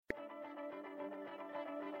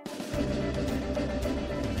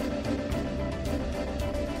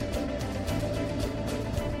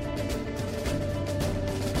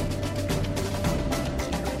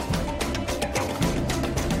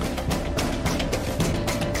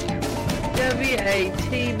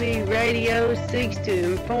WATB Radio seeks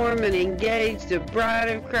to inform and engage the bride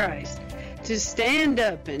of Christ to stand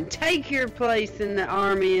up and take your place in the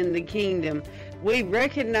army and the kingdom. We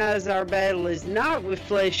recognize our battle is not with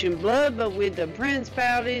flesh and blood, but with the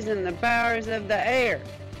principalities and the powers of the air.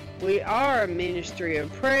 We are a ministry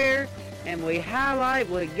of prayer, and we highlight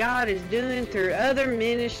what God is doing through other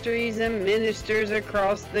ministries and ministers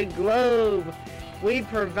across the globe. We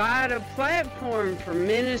provide a platform for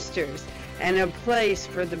ministers and a place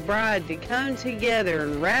for the bride to come together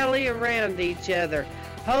and rally around each other,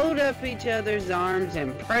 hold up each other's arms,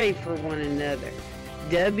 and pray for one another.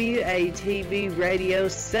 WATB Radio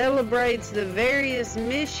celebrates the various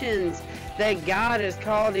missions that God has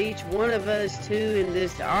called each one of us to in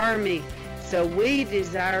this army. So we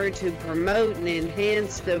desire to promote and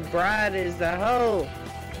enhance the bride as a whole.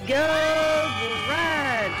 Go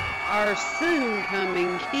bride! Our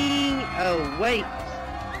soon-coming King awaits.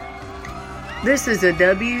 This is a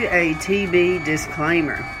WATB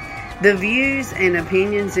disclaimer. The views and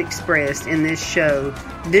opinions expressed in this show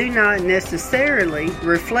do not necessarily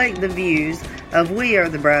reflect the views of We Are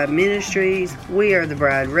the Bride Ministries, We Are the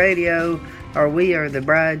Bride Radio, or We Are the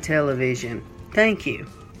Bride Television. Thank you.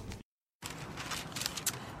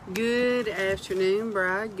 Good afternoon,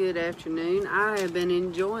 bride. Good afternoon. I have been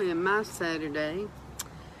enjoying my Saturday.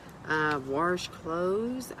 I've washed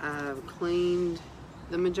clothes. I've cleaned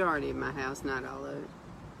the majority of my house, not all of it.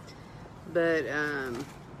 But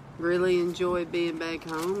really enjoyed being back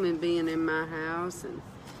home and being in my house and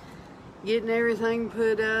getting everything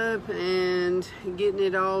put up and getting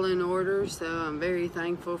it all in order. So I'm very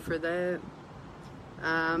thankful for that.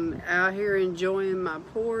 I'm out here enjoying my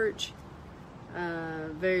porch.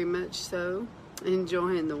 Very much so,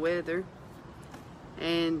 enjoying the weather.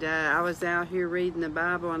 And I was out here reading the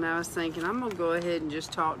Bible, and I was thinking, I'm going to go ahead and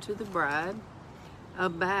just talk to the bride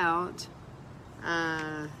about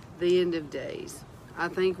the end of days. I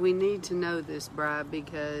think we need to know this, bride,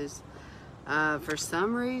 because for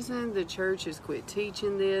some reason the church has quit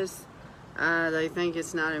teaching this. They think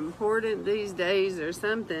it's not important these days or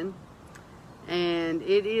something. And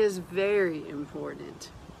it is very important.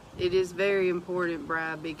 It is very important,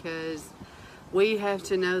 bride, because we have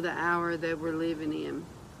to know the hour that we're living in.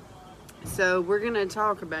 So we're going to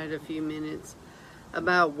talk about a few minutes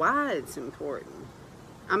about why it's important.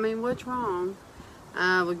 I mean, what's wrong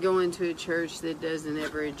with going to a church that doesn't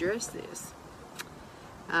ever address this?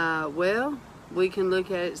 Well, we can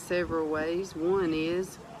look at it several ways. One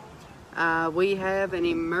is we have an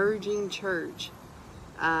emerging church.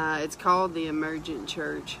 It's called the emergent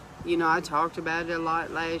church. You know, I talked about it a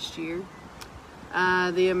lot last year.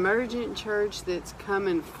 The emergent church that's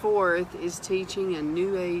coming forth is teaching a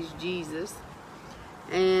New Age Jesus.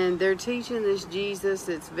 And they're teaching this Jesus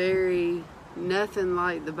that's very nothing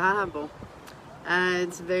like the Bible.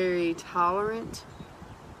 It's very tolerant,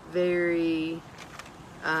 very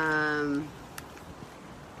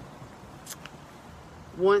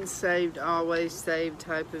once saved, always saved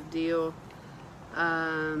type of deal.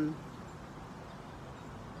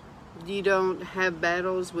 You don't have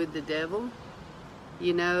battles with the devil.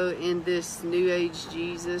 You know, in this New Age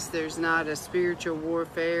Jesus, there's not a spiritual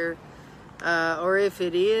warfare. Or if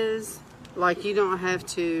it is, like, you don't have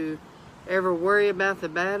to ever worry about the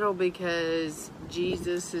battle because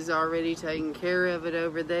Jesus is already taking care of it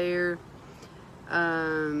over there.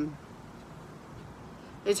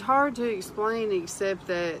 It's hard to explain except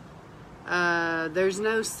that there's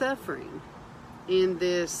no suffering in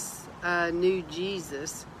this new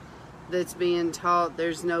Jesus that's being taught.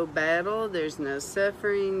 There's no battle, there's no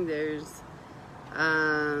suffering, there's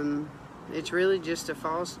it's really just a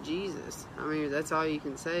false Jesus. I mean, that's all you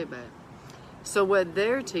can say about it. So what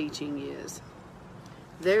they're teaching is,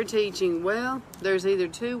 they're teaching, well, there's either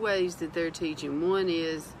two ways that they're teaching. One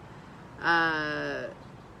is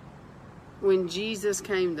when Jesus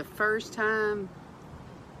came the first time,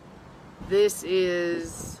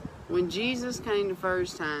 when Jesus came the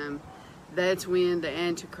first time, that's when the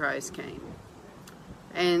Antichrist came.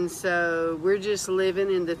 And so we're just living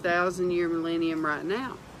in the 1,000-year millennium right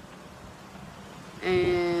now.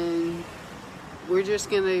 And we're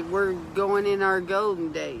going in our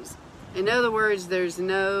golden days. In other words, there's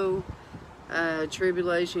no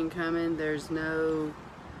tribulation coming. There's no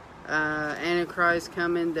Antichrist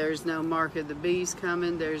coming. There's no mark of the beast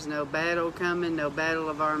coming. There's no battle coming. No battle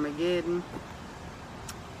of Armageddon.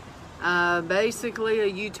 Basically a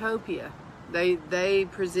utopia. They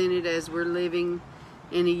present it as we're living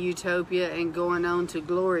in a utopia and going on to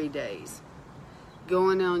glory days,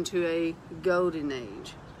 going on to a golden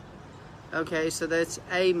age. Okay, so that's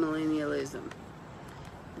amillennialism.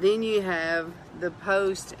 Then you have the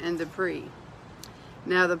post and the pre.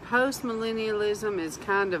 Now, the post-millennialism is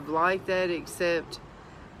kind of like that, except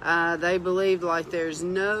they believe like there's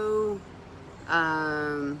no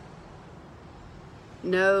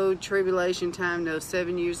tribulation time, no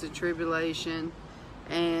 7 years of tribulation,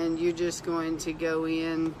 and you're just going to go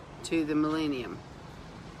in to the millennium.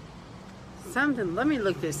 Let me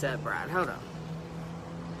look this up, right? Hold on.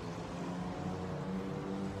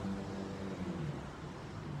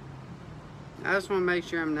 I just want to make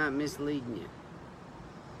sure I'm not misleading you.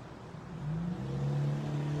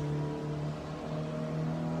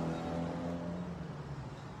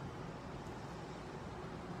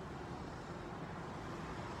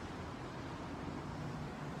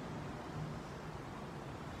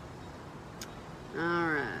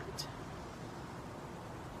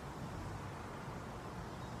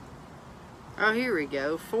 Oh, here we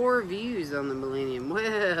go. 4 views on the millennium.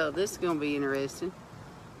 Well, this is going to be interesting.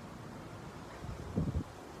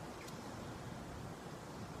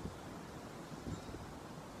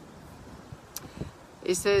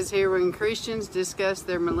 It says here, when Christians discuss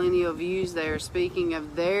their millennial views, they are speaking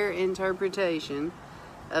of their interpretation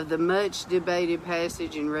of the much debated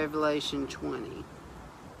passage in Revelation 20.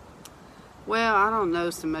 Well, I don't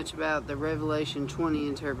know so much about the Revelation 20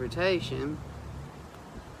 interpretation.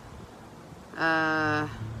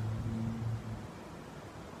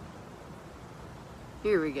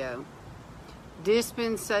 Here we go.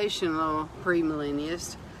 Dispensational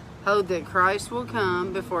premillennialists hold that Christ will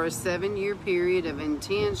come before a 7-year period of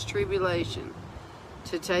intense tribulation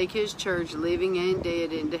to take his church, living and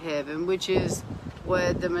dead, into heaven, which is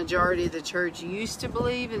what the majority of the church used to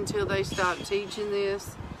believe until they stopped teaching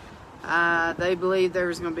this. They believed there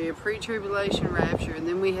was going to be a pre-tribulation rapture, and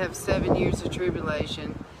then we have 7 years of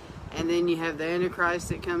tribulation, and then you have the Antichrist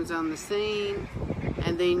that comes on the scene,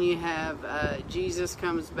 and then you have Jesus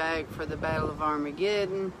comes back for the Battle of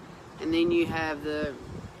Armageddon, and then you have the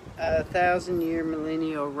 1,000-year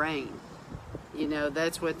millennial reign. You know,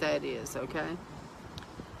 that's what that is, okay?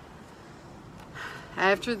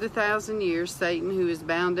 After the 1,000 years, Satan, who is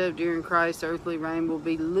bound up during Christ's earthly reign, will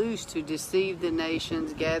be loosed to deceive the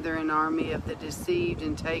nations, gather an army of the deceived,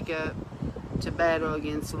 and take up to battle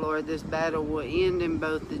against the Lord. This battle will end in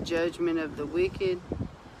both the judgment of the wicked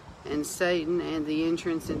and Satan and the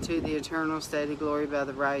entrance into the eternal state of glory by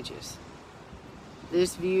the righteous.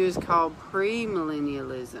 This view is called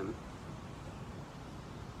premillennialism.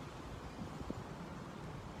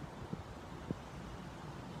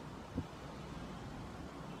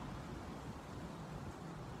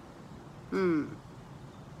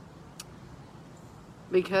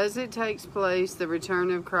 Because it takes place, the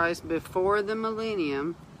return of Christ, before the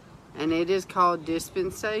millennium, and it is called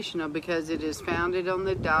dispensational because it is founded on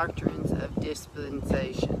the doctrines of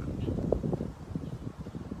dispensation.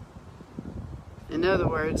 In other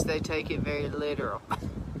words, they take it very literal.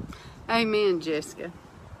 Amen, Jessica.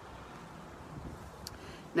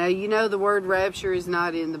 Now, you know the word rapture is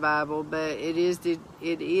not in the Bible, but it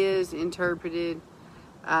is interpreted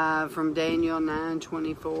from Daniel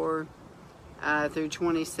 9:24 through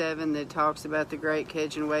 27 that talks about the great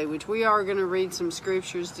catching away, which we are going to read some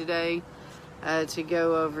scriptures today to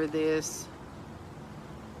go over this.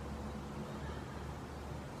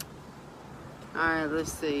 Alright,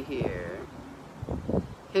 let's see here.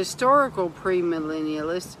 Historical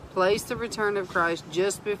premillennialists place the return of Christ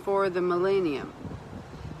just before the millennium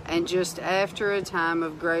and just after a time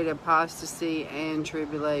of great apostasy and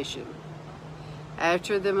tribulation.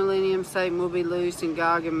 After the millennium, Satan will be loosed and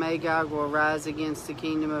Gog and Magog will rise against the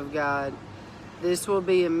kingdom of God. This will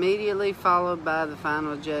be immediately followed by the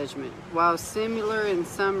final judgment. While similar in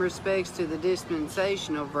some respects to the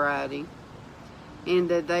dispensational variety, in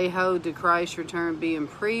that they hold to Christ's return being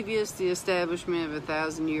previous to the establishment of a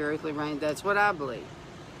 1,000-year earthly reign. That's what I believe.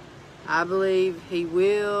 I believe he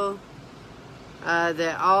will,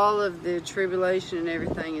 that all of the tribulation and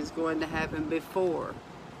everything is going to happen before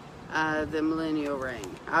the millennial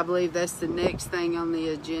reign. I believe that's the next thing on the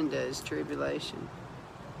agenda is tribulation.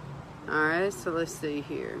 Alright, so let's see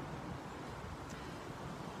here.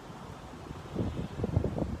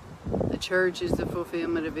 The church is the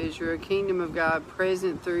fulfillment of Israel, kingdom of God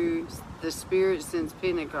present through the Spirit since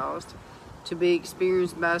Pentecost, to be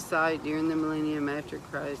experienced by sight during the millennium after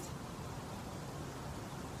Christ.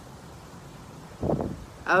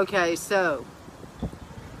 Okay, so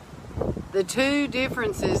the two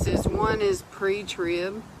differences is one is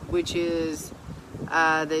pre-trib, which is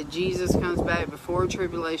that Jesus comes back before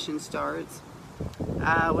tribulation starts,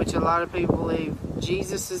 which a lot of people believe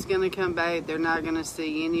Jesus is going to come back. They're not going to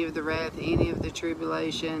see any of the wrath, any of the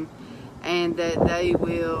tribulation, and that they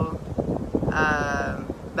will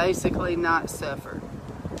basically not suffer.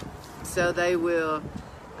 so they will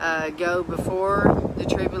go before the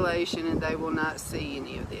tribulation, and they will not see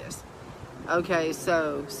any of this. Okay,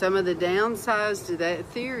 so some of the downsides to that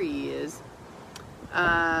theory is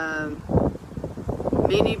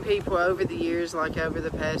many people over the years, like over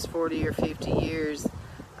the past 40 or 50 years,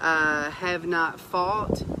 have not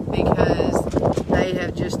fought because they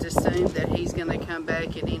have just assumed that he's going to come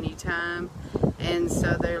back at any time. And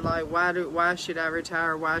so they're like, why should I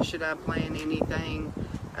retire? Why should I plan anything?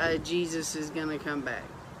 Jesus is going to come back.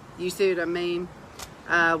 You see what I mean?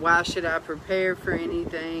 Why should I prepare for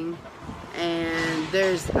anything? And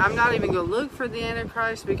I'm not even going to look for the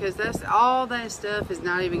Antichrist, because all that stuff is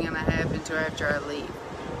not even going to happen until after I leave.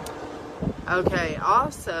 Okay,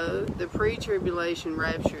 also, the pre-tribulation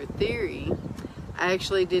rapture theory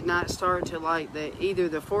actually did not start till like either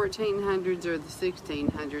the 1400s or the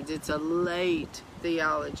 1600s. It's a late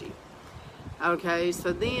theology. Okay,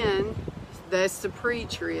 so then that's the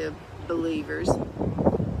pre-trib believers,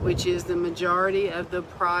 which is the majority of the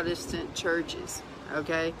Protestant churches.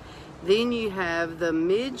 Okay, then you have the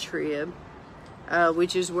mid-trib,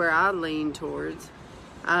 which is where I lean towards.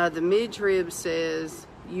 The mid-trib says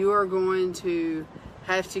you are going to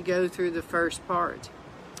have to go through the first part.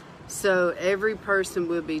 So every person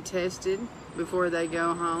will be tested before they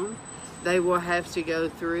go home. They will have to go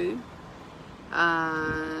through.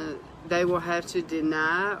 They will have to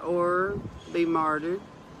deny or be martyred,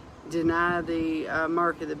 deny the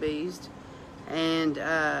mark of the beast, and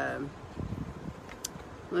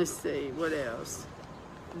let's see, what else?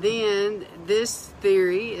 Then this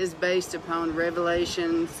theory is based upon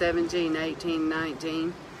Revelation 17, 18,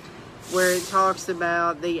 19, where it talks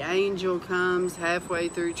about the angel comes halfway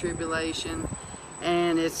through tribulation,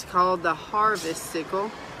 and it's called the harvest sickle,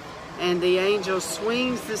 and the angel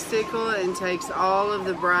swings the sickle and takes all of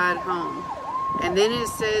the bride home. And then it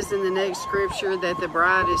says in the next scripture that the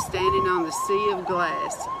bride is standing on the sea of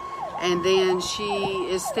glass, and then she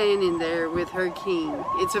is standing there with her king.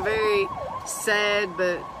 It's a very sad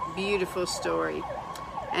but beautiful story.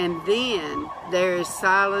 And then there is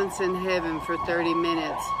silence in heaven for 30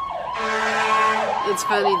 minutes. It's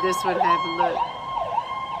funny, this would happen, look.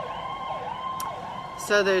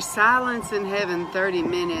 So there's silence in heaven 30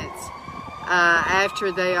 minutes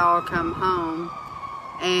after they all come home.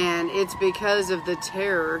 And it's because of the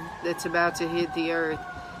terror that's about to hit the earth.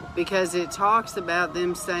 Because it talks about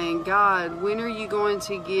them saying, God, when are you going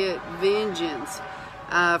to get vengeance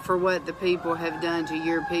for what the people have done to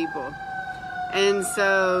your people? And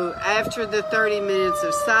so after the 30 minutes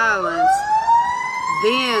of silence,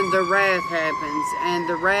 then the wrath happens, and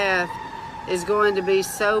the wrath is going to be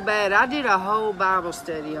so bad. I did a whole Bible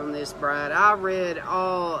study on this, bride. I read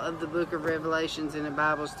all of the book of Revelations in a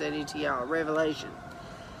Bible study to y'all. Revelation.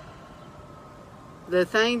 The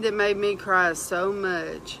thing that made me cry so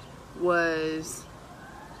much was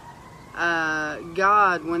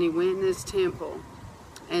God, when he went in his temple,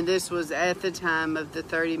 and this was at the time of the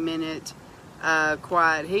 30-minute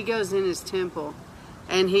quiet. He goes in his temple,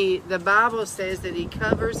 and the Bible says that he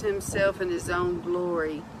covers himself in his own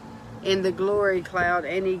glory, in the glory cloud,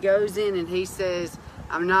 and he goes in and he says,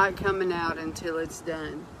 I'm not coming out until it's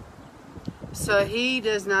done. So he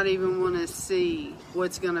does not even want to see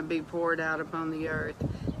what's going to be poured out upon the earth.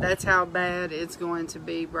 That's how bad it's going to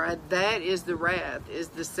be, bride. That is the wrath, is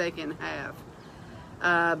the second half.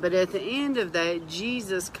 But at the end of that,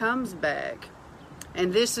 Jesus comes back.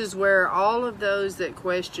 And this is where all of those that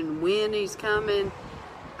question when he's coming,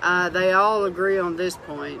 they all agree on this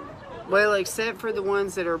point. Well, except for the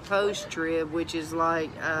ones that are post-trib, which is like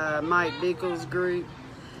Mike Bickle's group.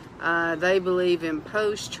 They believe in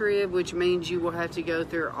post-trib, which means you will have to go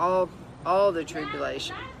through all the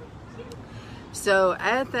tribulation. So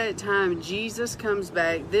at that time, Jesus comes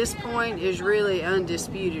back. This point is really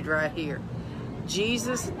undisputed right here.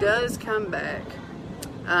 Jesus does come back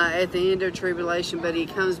at the end of tribulation, but he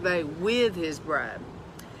comes back with his bride.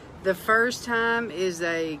 The first time is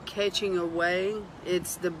a catching away.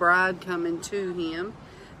 It's the bride coming to him.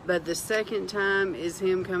 But the second time is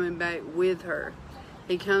him coming back with her.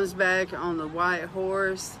 He comes back on the white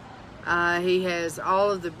horse. He has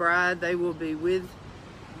all of the bride. They will be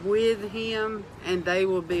with him, and they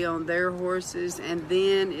will be on their horses. And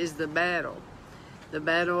then is the battle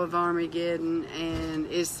of Armageddon. And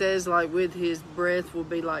it says like with his breath will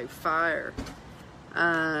be like fire.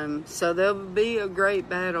 So there will be a great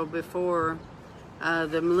battle before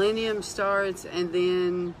the millennium starts, and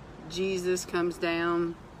then Jesus comes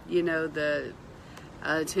down. You know, the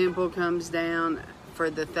temple comes down for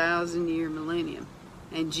the 1,000-year millennium,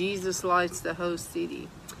 and Jesus lights the host city.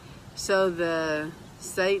 So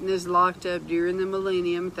Satan is locked up during the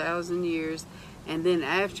millennium, 1,000 years, And then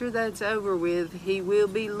after that's over with, he will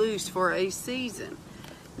be loosed for a season.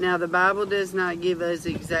 Now, the Bible does not give us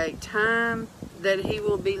exact time that he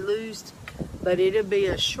will be loosed, but it'll be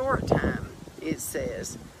a short time, it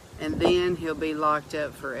says. And then he'll be locked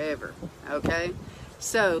up forever. Okay?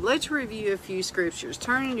 So, let's review a few scriptures.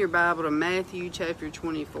 Turn in your Bible to Matthew chapter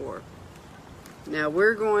 24. Now,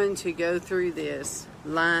 we're going to go through this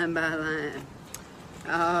line by line.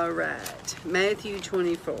 All right. Matthew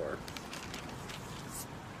 24.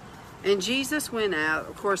 And Jesus went out.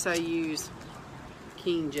 Of course, I use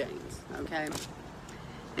King James, okay?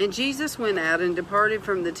 And Jesus went out and departed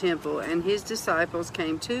from the temple, and his disciples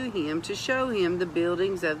came to him to show him the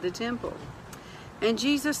buildings of the temple. And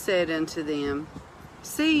Jesus said unto them,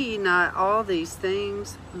 See ye not all these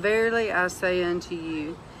things? Verily I say unto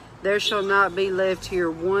you, there shall not be left here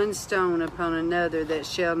one stone upon another that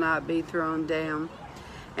shall not be thrown down.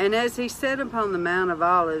 And as he sat upon the Mount of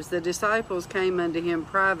Olives, the disciples came unto him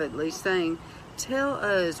privately, saying, Tell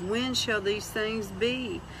us, when shall these things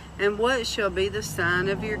be? And what shall be the sign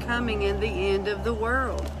of your coming and the end of the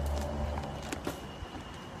world?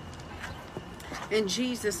 And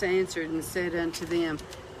Jesus answered and said unto them,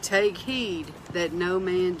 Take heed that no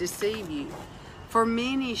man deceive you. For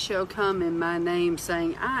many shall come in my name,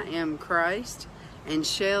 saying, I am Christ, and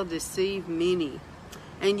shall deceive many.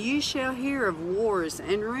 And you shall hear of wars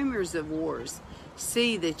and rumors of wars.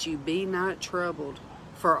 See that you be not troubled.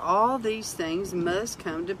 For all these things must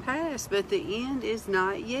come to pass, but the end is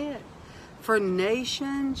not yet. For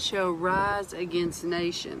nation shall rise against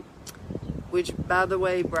nation. Which, by the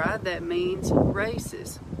way, bride, that means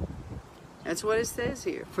races. That's what it says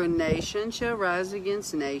here. For nation shall rise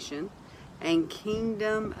against nation, and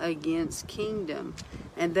kingdom against kingdom.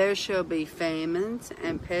 And there shall be famines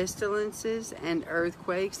and pestilences and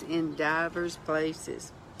earthquakes in divers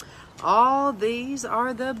places. All these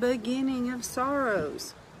are the beginning of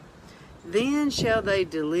sorrows. Then shall they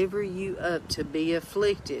deliver you up to be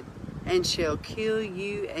afflicted, and shall kill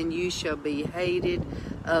you, and you shall be hated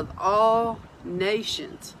of all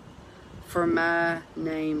nations for my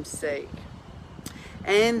name's sake.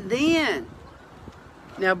 And then,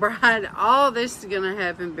 now bride, all this is going to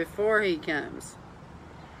happen before he comes.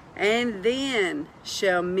 And then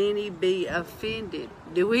shall many be offended.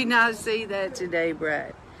 Do we not see that today,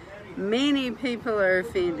 bride? Many people are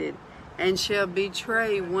offended, and shall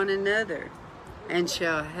betray one another, and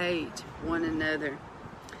shall hate one another.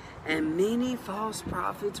 And many false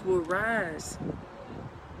prophets will rise,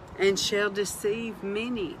 and shall deceive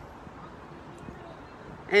many.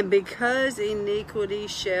 And because iniquity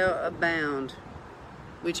shall abound,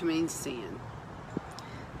 which means sin,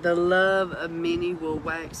 the love of many will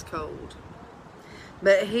wax cold.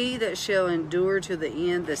 But he that shall endure to the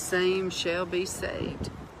end, the same shall be saved.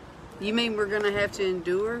 You mean we're going to have to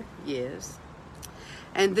endure? Yes.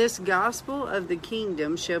 And this gospel of the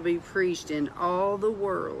kingdom shall be preached in all the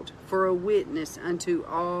world for a witness unto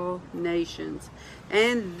all nations.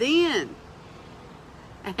 And then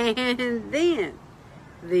the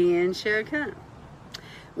end shall come.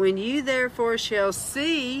 When you therefore shall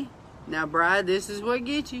see, now bride, this is what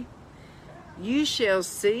gets you. You shall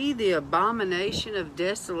see the abomination of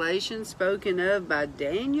desolation spoken of by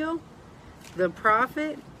Daniel, the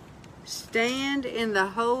prophet, stand in the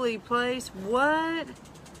holy place. What?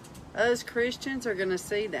 Us Christians are going to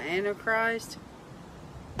see the Antichrist?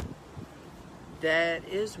 That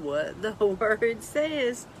is what the word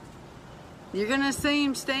says. You're going to see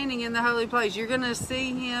him standing in the holy place. You're going to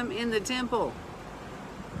see him in the temple.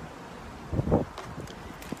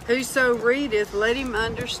 Whoso readeth, let him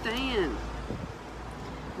understand.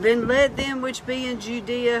 Then let them which be in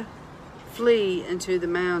Judea flee into the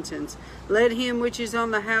mountains. Let him which is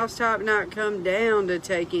on the housetop not come down to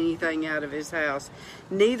take anything out of his house.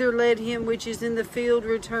 Neither let him which is in the field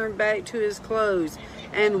return back to his clothes.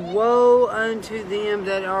 And woe unto them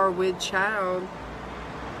that are with child,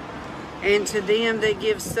 and to them that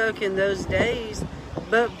give suck in those days.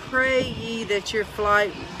 But pray ye that your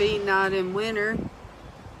flight be not in winter,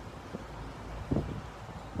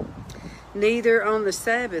 neither on the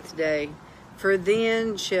Sabbath day, for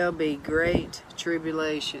then shall be great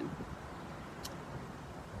tribulation.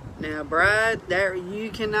 Now, bride, there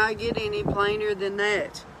you cannot get any plainer than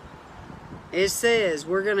that. It says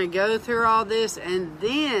we're going to go through all this, and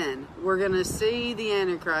then we're going to see the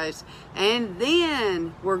Antichrist, and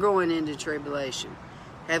then we're going into tribulation.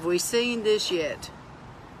 Have we seen this yet?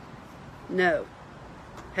 No.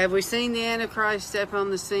 Have we seen the Antichrist step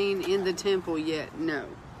on the scene in the temple yet? No.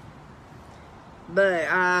 But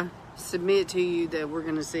I submit to you that we're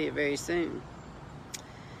going to see it very soon.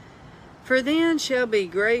 For then shall be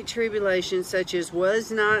great tribulation, such as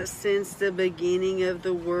was not since the beginning of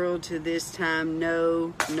the world to this time,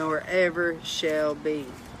 no, nor ever shall be.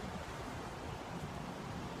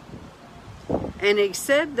 And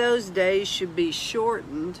except those days should be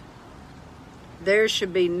shortened, there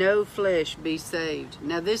should be no flesh be saved.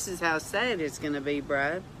 Now this is how sad it's going to be,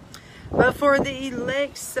 bride. But for the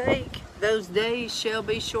elect's sake, those days shall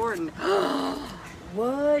be shortened.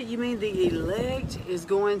 What? You mean the elect is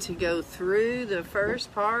going to go through the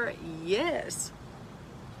first part? Yes.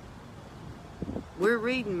 We're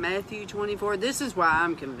reading Matthew 24. This is why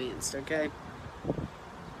I'm convinced, okay?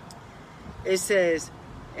 It says,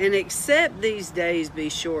 and except these days be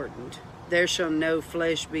shortened, there shall no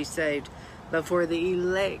flesh be saved. But for the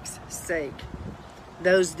elect's sake,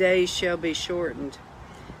 those days shall be shortened.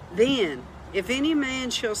 Then, if any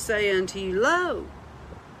man shall say unto you, Lo,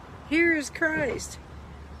 here is Christ,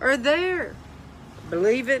 or there,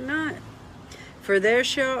 believe it not. For there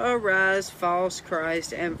shall arise false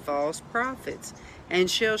Christ and false prophets, and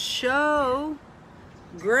shall show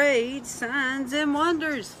great signs and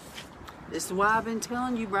wonders. This is why I've been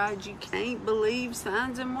telling you, bride, you can't believe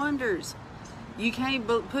signs and wonders. You can't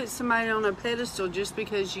put somebody on a pedestal just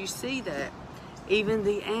because you see that. Even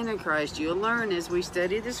the Antichrist, you'll learn as we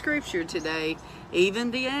study the scripture today,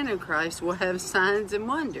 even the Antichrist will have signs and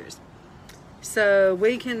wonders. So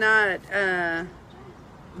we cannot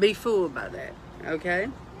be fooled by that, okay?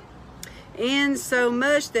 And so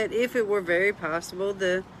much that if it were very possible,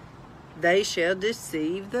 they shall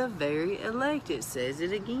deceive the very elect. It says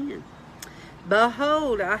it again.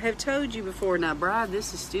 Behold, I have told you before. Now, bride,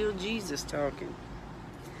 this is still Jesus talking.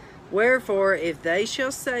 Wherefore, if they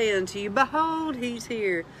shall say unto you, Behold, he's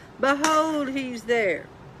here. Behold, he's there.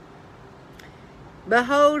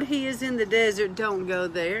 Behold, he is in the desert. Don't go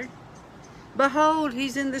there. Behold,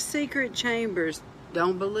 he's in the secret chambers.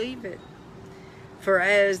 Don't believe it. For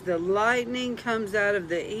as the lightning comes out of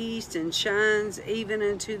the east and shines even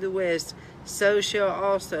unto the west, so shall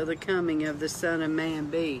also the coming of the Son of Man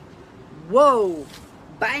be. Whoa!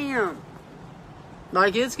 Bam!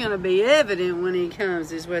 Like it's going to be evident when he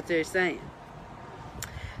comes, is what they're saying.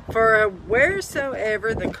 For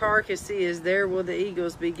wheresoever the carcass is, there will the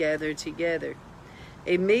eagles be gathered together.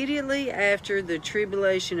 Immediately after the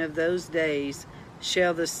tribulation of those days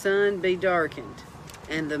shall the sun be darkened,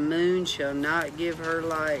 and the moon shall not give her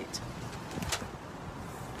light.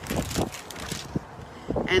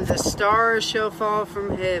 And the stars shall fall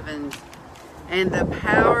from heaven, and the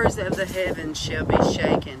powers of the heavens shall be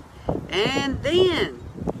shaken. And then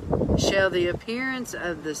shall the appearance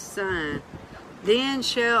of the sign, then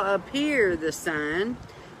shall appear the sign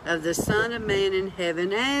of the Son of Man in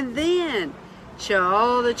heaven, and then shall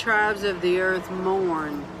all the tribes of the earth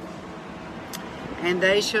mourn. And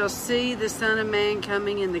they shall see the Son of Man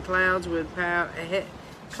coming in the clouds with power,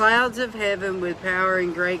 clouds of heaven with power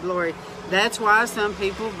and great glory. That's why some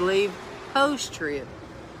people believe post-trib,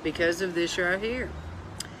 because of this right here.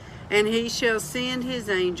 And he shall send his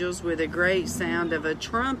angels with a great sound of a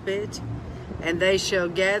trumpet, and they shall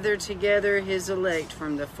gather together his elect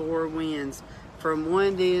from the four winds, from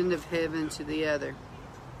one end of heaven to the other.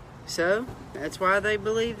 So, that's why they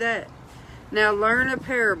believe that. Now learn a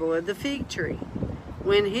parable of the fig tree.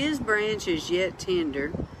 When his branch is yet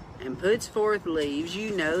tender, and puts forth leaves,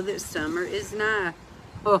 you know that summer is nigh.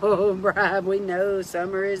 Oh, bride, we know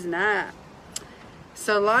summer is nigh.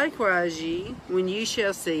 So likewise ye, when you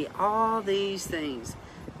shall see all these things,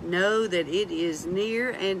 know that it is near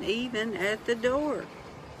and even at the door.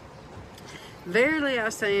 Verily I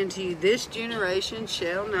say unto you, this generation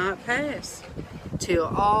shall not pass, till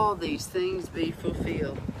all these things be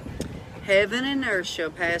fulfilled. Heaven and earth shall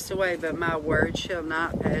pass away, but my word shall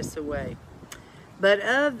not pass away. But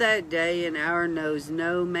of that day and hour knows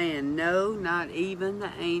no man, no, not even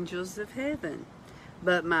the angels of heaven,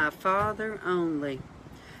 but my Father only.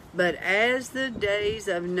 But as the days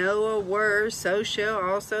of Noah were, so shall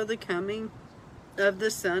also the coming of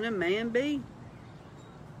the Son of Man be.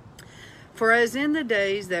 For as in the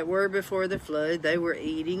days that were before the flood, they were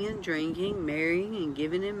eating and drinking, marrying and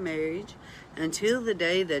giving in marriage, until the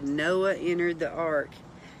day that Noah entered the ark,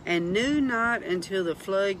 and knew not until the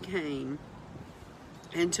flood came,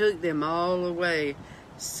 and took them all away,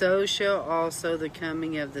 so shall also the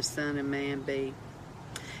coming of the Son of Man be.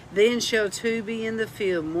 Then shall two be in the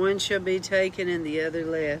field, one shall be taken and the other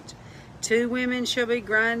left. Two women shall be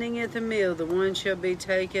grinding at the mill, the one shall be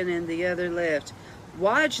taken and the other left.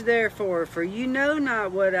 Watch therefore, for you know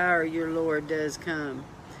not what hour your Lord does come.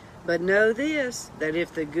 But know this, that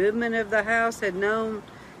if the goodman of the house had known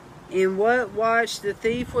In what watch the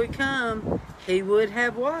thief would come, he would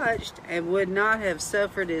have watched and would not have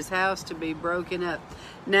suffered his house to be broken up.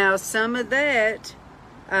 Now, some of that,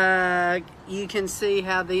 you can see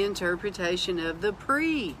how the interpretation of the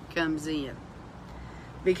pre comes in.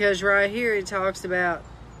 Because right here it talks about,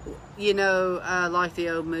 like the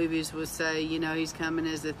old movies would say, he's coming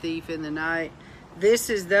as a thief in the night. This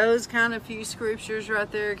is those kind of few scriptures right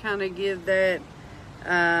there kind of give that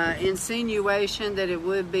insinuation that it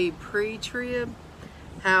would be pre-trib.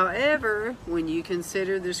 However, when you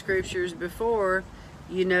consider the scriptures before,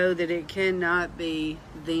 you know that it cannot be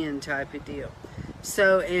then type of deal.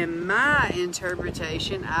 So in my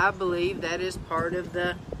interpretation, I believe that is part of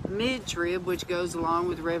the mid-trib, which goes along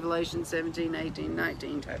with Revelation 17, 18,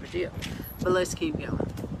 19 type of deal. But let's keep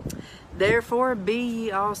going. Therefore be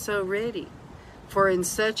ye also ready, for in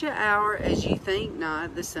such an hour as ye think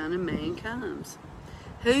not, the Son of Man comes.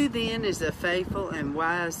 Who then is a faithful and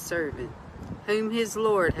wise servant, whom his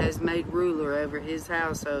Lord has made ruler over his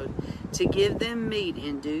household, to give them meat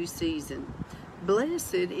in due season?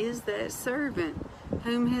 Blessed is that servant,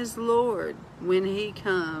 whom his Lord, when he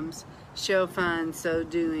comes, shall find so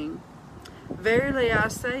doing. Verily I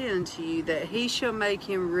say unto you, that he shall make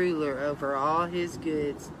him ruler over all his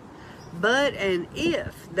goods. But and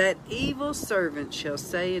if that evil servant shall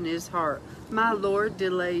say in his heart, My Lord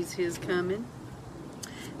delays his coming,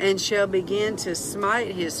 and shall begin to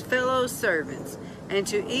smite his fellow servants, and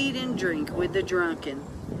to eat and drink with the drunken,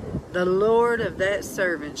 the Lord of that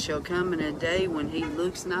servant shall come in a day when he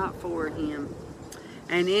looks not for him,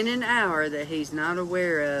 and in an hour that he's not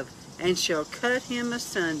aware of, and shall cut him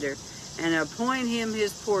asunder, and appoint him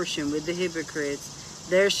his portion with the hypocrites.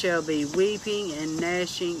 There shall be weeping and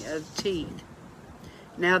gnashing of teeth.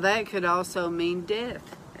 Now that could also mean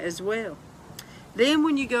death as well. Then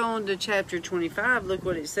when you go on to chapter 25, look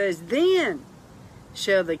what it says. Then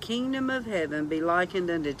shall the kingdom of heaven be likened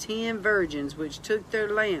unto 10 virgins, which took their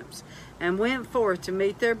lamps, and went forth to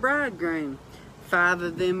meet their bridegroom. 5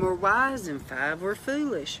 of them were wise, and 5 were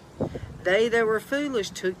foolish. They that were foolish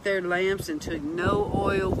took their lamps, and took no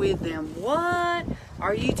oil with them. What?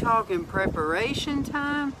 Are you talking preparation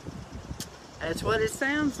time? That's what it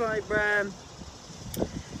sounds like, bride.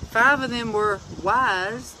 5 of them were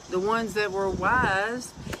wise. The ones that were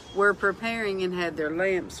wise were preparing and had their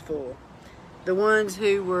lamps full. The ones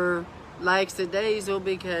who were lackadaisical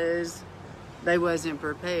because they wasn't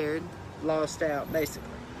prepared, lost out, basically.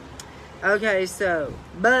 Okay, so,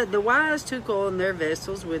 but the wise took oil in their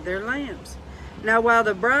vessels with their lamps. Now while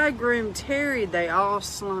the bridegroom tarried, they all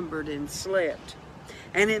slumbered and slept.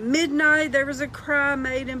 And at midnight there was a cry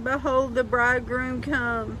made, and behold, the bridegroom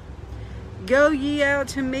come. Go ye out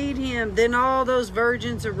to meet him. Then all those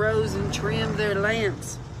virgins arose and trimmed their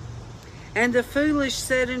lamps. And the foolish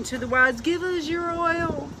said unto the wise, Give us your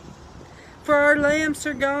oil, for our lamps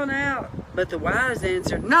are gone out. But the wise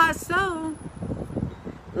answered, Not so,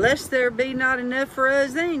 lest there be not enough for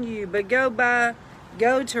us and you, but go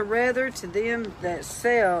to rather to them that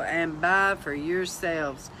sell, and buy for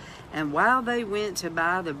yourselves. And while they went to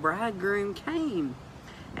buy, the bridegroom came.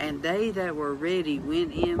 And they that were ready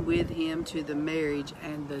went in with him to the marriage,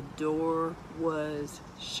 and the door was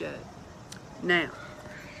shut. Now,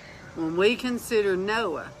 when we consider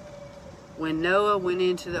Noah, when Noah went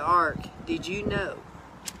into the ark, did you know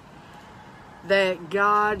that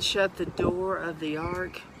God shut the door of the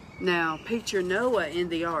ark? Now, picture Noah in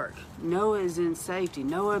the ark. Noah is in safety.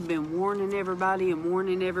 Noah had been warning everybody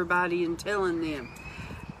and telling them,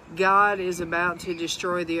 God is about to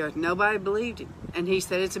destroy the earth. Nobody believed him. And he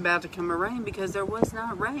said it's about to come a rain because there was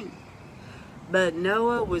not rain. But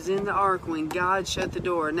Noah was in the ark when God shut the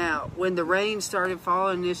door. Now, when the rain started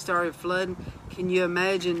falling and it started flooding, can you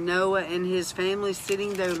imagine Noah and his family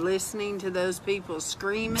sitting there listening to those people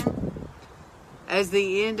screaming as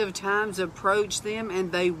the end of times approached them,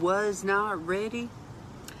 and they was not ready?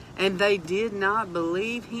 And they did not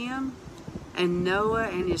believe him? And Noah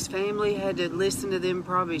and his family had to listen to them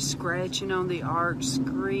probably scratching on the ark,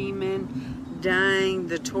 screaming, dying,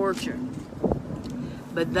 the torture.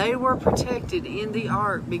 But they were protected in the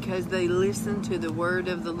ark because they listened to the word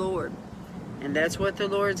of the Lord. And that's what the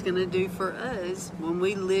Lord's going to do for us when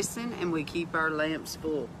we listen and we keep our lamps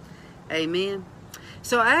full. Amen.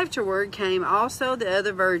 So afterward came also the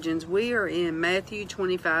other virgins. We are in Matthew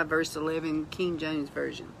 25, verse 11, King James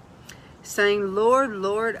Version. Saying, Lord,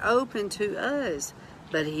 Lord, open to us.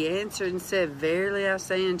 But he answered and said, Verily I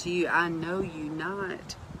say unto you, I know you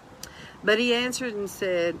not. But he answered and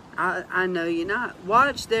said, I know you not.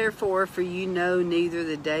 Watch therefore, for you know neither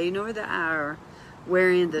the day nor the hour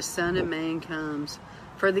wherein the Son of Man comes.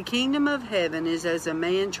 For the kingdom of heaven is as a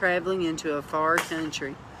man traveling into a far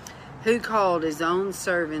country, who called his own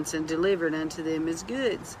servants and delivered unto them his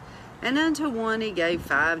goods. And unto one he gave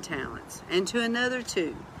 5 talents, and to another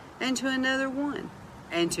 2, and to another 1,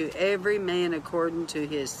 and to every man according to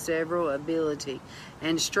his several ability,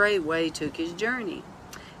 and straightway took his journey.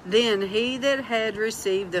 Then he that had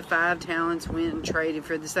received the 5 talents went and traded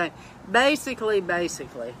for the same. Basically,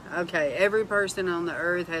 okay, every person on the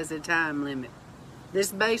earth has a time limit. This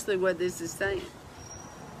is basically what this is saying.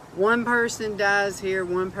 One person dies here,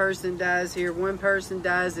 one person dies here, one person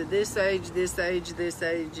dies at this age, this age, this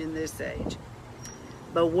age, and this age.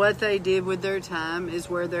 But what they did with their time is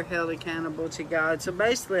where they're held accountable to God. So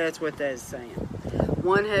basically that's what that's saying.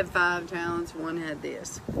 One had 5 talents, one had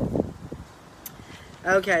this.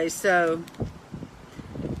 Okay, so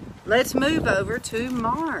let's move over to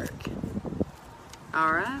Mark.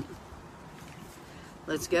 Alright.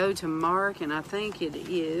 Let's go to Mark, and I think it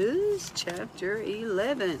is chapter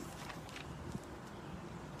 11.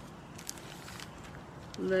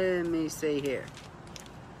 Let me see here.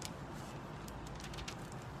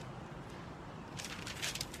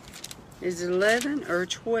 Is it 11 or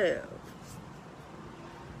 12?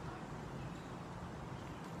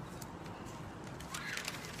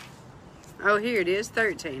 Oh, here it is,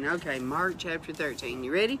 13. Okay, Mark chapter 13.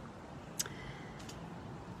 You ready?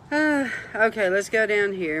 Okay, let's go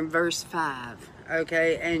down here in verse 5.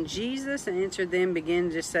 Okay, and Jesus answered them,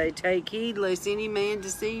 beginning to say, Take heed lest any man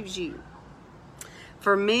deceives you.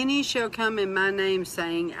 For many shall come in my name,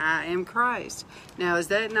 saying, I am Christ. Now, is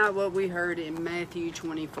that not what we heard in Matthew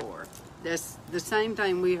 24? That's the same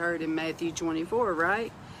thing we heard in Matthew 24,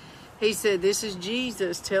 right? He said, this is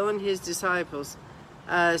Jesus telling his disciples,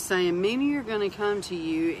 saying, many are going to come to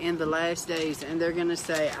you in the last days, and they're going to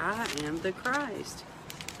say, I am the Christ.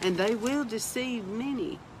 And they will deceive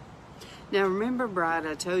many. Now remember, bride,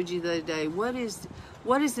 I told you the other day, what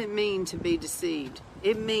does it mean to be deceived?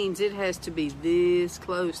 It means it has to be this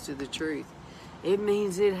close to the truth. It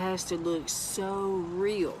means it has to look so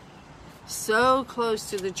real, so close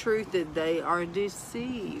to the truth that they are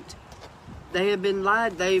deceived. They have been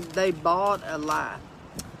lied. They bought a lie.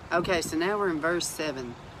 Okay, so now we're in verse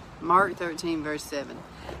 7. Mark 13, verse 7.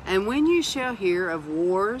 And when you shall hear of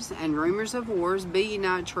wars and rumors of wars, be ye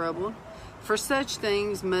not troubled, for such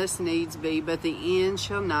things must needs be, but the end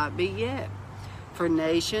shall not be yet. For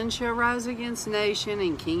nation shall rise against nation,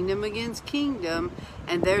 and kingdom against kingdom,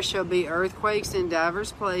 and there shall be earthquakes in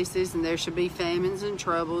divers places, and there shall be famines and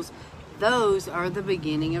troubles. Those are the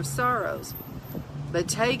beginning of sorrows. But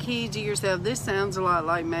take heed to yourself. This sounds a lot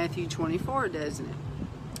like Matthew 24, doesn't it?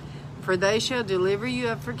 For they shall deliver you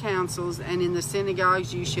up for councils, and in the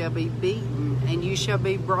synagogues you shall be beaten, and you shall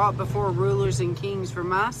be brought before rulers and kings for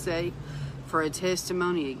my sake, for a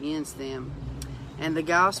testimony against them. And the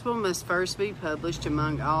gospel must first be published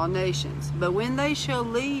among all nations. But when they shall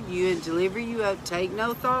lead you and deliver you up, take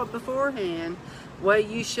no thought beforehand what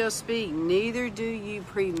you shall speak, neither do you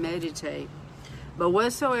premeditate. But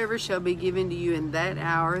whatsoever shall be given to you in that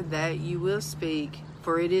hour, that you will speak.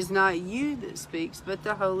 For it is not you that speaks, but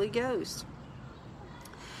the Holy Ghost.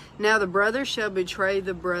 Now the brother shall betray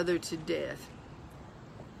the brother to death.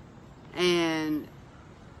 And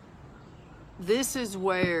this is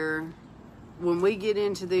where, when we get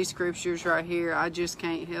into these scriptures right here, I just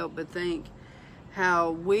can't help but think how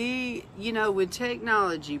we, with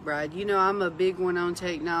technology, Brad, I'm a big one on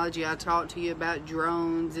technology. I talked to you about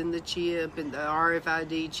drones and the chip and the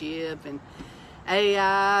RFID chip and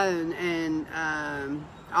AI and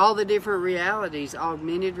all the different realities,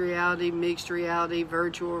 augmented reality, mixed reality,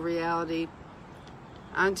 virtual reality.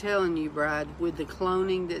 I'm telling you, Bride, with the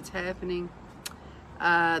cloning that's happening,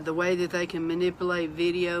 the way that they can manipulate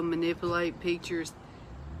video, manipulate pictures,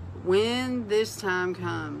 when this time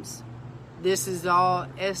comes, this is all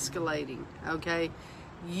escalating, okay?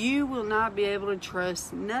 You will not be able to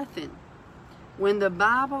trust nothing. When the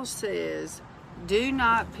Bible says, do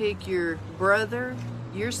not pick your brother,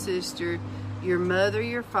 your sister, your mother,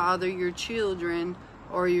 your father, your children,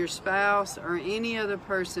 or your spouse, or any other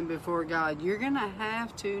person before God. You're going to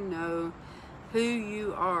have to know who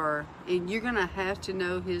you are, and you're going to have to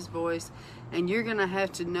know His voice, and you're going to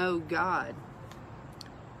have to know God.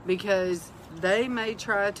 Because they may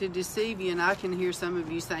try to deceive you, and I can hear some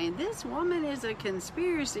of you saying, this woman is a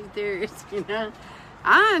conspiracy theorist,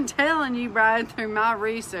 I'm telling you, Brian, through my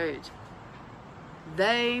research,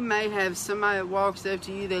 they may have somebody that walks up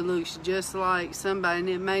to you that looks just like somebody, and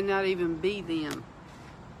it may not even be them.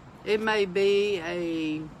 It may be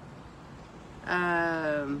a,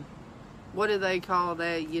 what do they call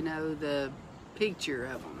that, the picture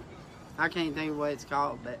of them. I can't think of what it's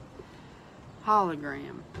called, but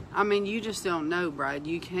hologram. I mean, you just don't know, bride.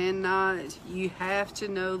 You have to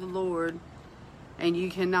know the Lord, and you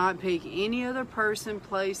cannot pick any other person,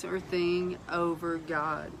 place, or thing over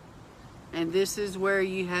God. And this is where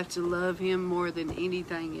you have to love Him more than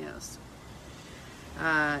anything else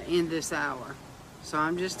in this hour. So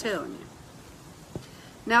I'm just telling you.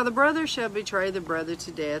 Now the brother shall betray the brother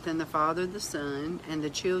to death, and the father the son, and the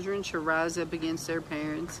children shall rise up against their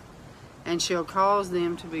parents, and shall cause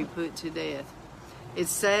them to be put to death.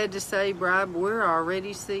 It's sad to say, bride, we're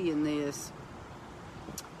already seeing this.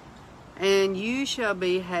 And you shall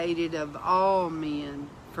be hated of all men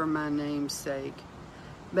for my name's sake.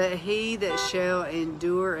 But he that shall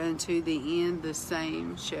endure unto the end, the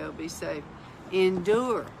same shall be saved.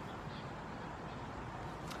 Endure.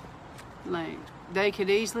 Like, they could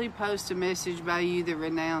easily post a message by you that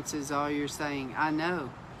renounces all you're saying. I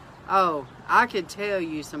know. Oh, I could tell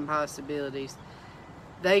you some possibilities.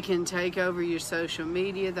 They can take over your social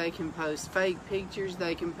media. They can post fake pictures.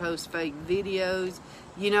 They can post fake videos.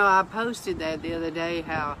 You know, I posted that the other day,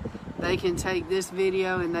 how they can take this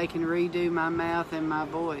video and they can redo my mouth and my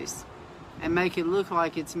voice and make it look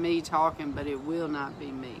like it's me talking, but it will not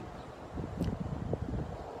be me.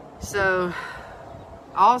 So,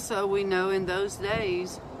 also we know in those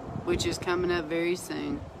days, which is coming up very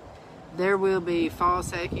soon, there will be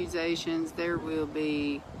false accusations. There will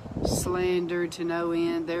be slander to no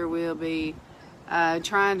end. There will be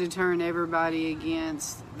trying to turn everybody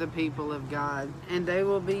against the people of God. And they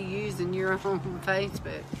will be using your own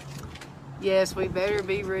Facebook. Yes, we better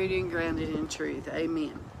be rooted and grounded in truth.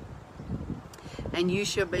 Amen. And you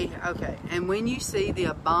shall be, okay. And when you see the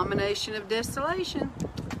abomination of desolation,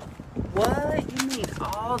 what? You mean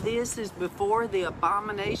all this is before the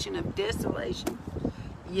abomination of desolation?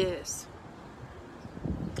 Yes.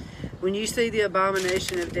 When you see the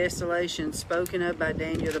abomination of desolation spoken of by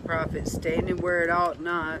Daniel the prophet, standing where it ought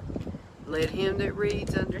not, let him that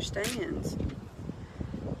reads understands.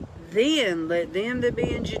 Then let them that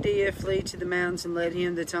be in Judea flee to the mountains, and let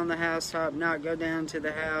him that's on the housetop not go down to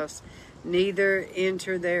the house, neither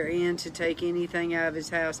enter therein to take anything out of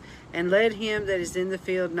his house. And let him that is in the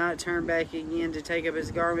field not turn back again to take up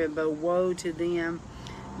his garment. But woe to them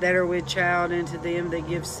that are with child, and to them that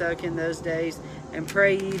give suck in those days. And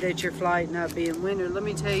pray ye that your flight not be in winter. Let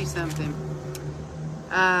me tell you something.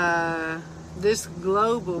 This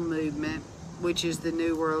global movement, which is the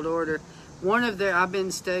New World Order, I've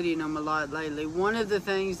been studying them a lot lately. One of the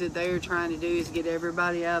things that they are trying to do is get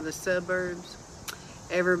everybody out of the suburbs,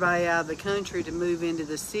 everybody out of the country, to move into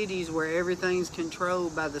the cities where everything's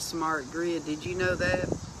controlled by the smart grid. Did you know that?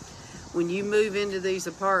 When you move into these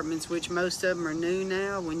apartments, which most of them are new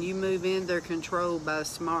now, when you move in, they're controlled by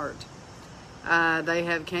smart. They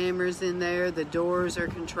have cameras in there. The doors are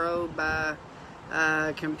controlled by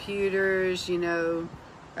computers, you know.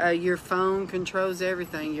 Your phone controls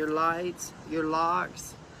everything, your lights, your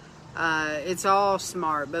locks. It's all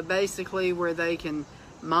smart, but basically where they can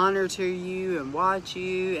monitor you and watch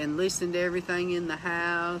you and listen to everything in the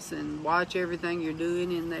house and watch everything you're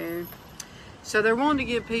doing in there. So they're wanting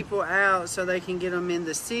to get people out so they can get them in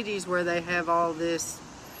the cities where they have all this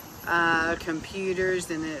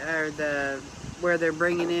computers and where they're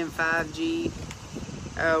bringing in 5G,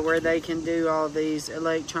 where they can do all these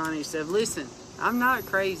electronic stuff. Listen, I'm not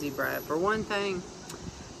crazy, Brad. For one thing,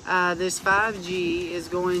 this 5G is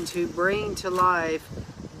going to bring to life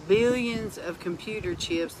billions of computer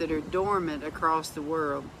chips that are dormant across the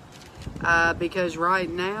world. Because right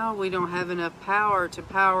now we don't have enough power to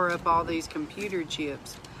power up all these computer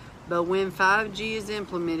chips. But when 5G is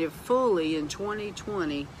implemented fully in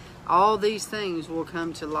 2020, all these things will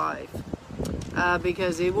come to life.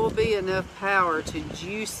 Because it will be enough power to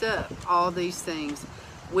juice up all these things.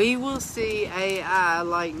 We will see AI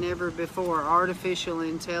like never before, artificial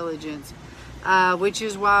intelligence. Which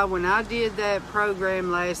is why when I did that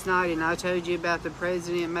program last night and I told you about the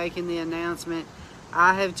president making the announcement,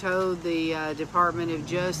 I have told the Department of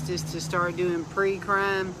Justice to start doing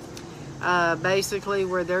pre-crime, basically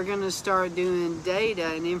where they're going to start doing data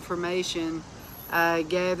and information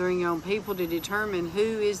gathering on people to determine who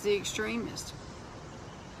is the extremist,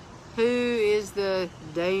 who is the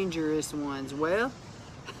dangerous ones. Well,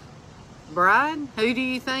 Bride, who do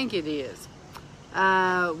you think it is?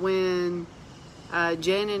 When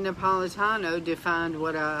Janet Napolitano defined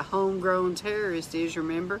what a homegrown terrorist is,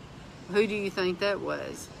 remember? Who do you think that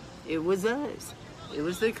was? It was us. It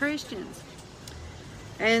was the Christians.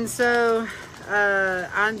 And so,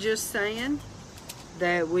 I'm just saying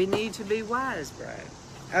that we need to be wise, Bride.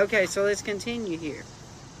 Okay, so let's continue here.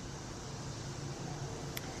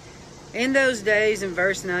 In those days, in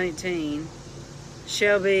verse 19,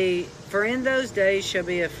 shall be For in those days shall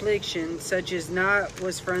be affliction, such as not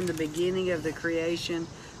was from the beginning of the creation,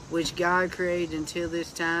 which God created until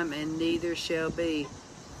this time, and neither shall be.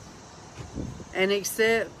 And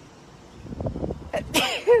except,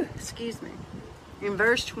 excuse me, in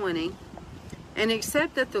verse 20, and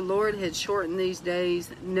except that the Lord had shortened these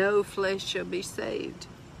days, no flesh shall be saved.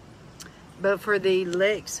 But for the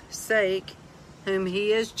elect's sake, whom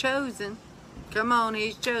he has chosen, come on,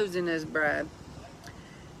 he's chosen as bride,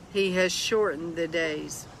 he has shortened the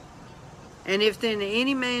days. And if then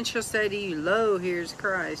any man shall say to you, lo, here's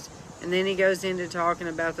Christ, and then he goes into talking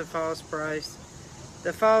about the false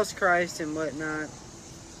Christ and whatnot.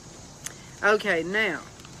 Okay, now,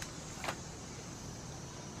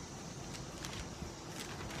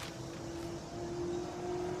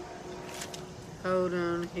 hold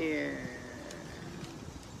on here.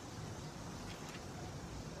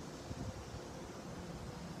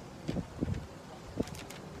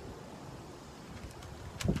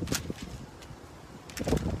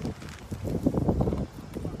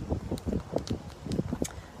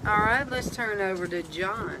 Alright, let's turn over to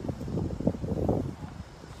John.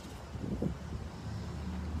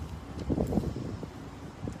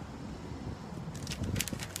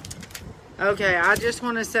 Okay, I just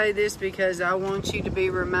want to say this because I want you to be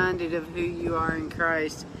reminded of who you are in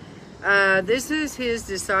Christ. This is his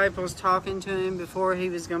disciples talking to him before he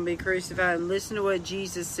was going to be crucified. And listen to what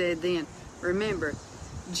Jesus said then. Remember,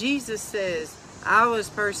 Jesus says, I was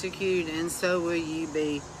persecuted and so will you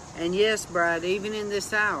be. And yes, bride, even in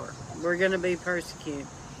this hour, we're going to be persecuted.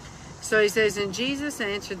 So he says, and Jesus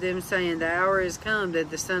answered them, saying, the hour is come that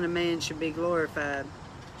the Son of Man should be glorified.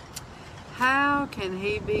 How can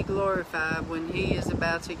he be glorified when he is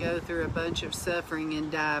about to go through a bunch of suffering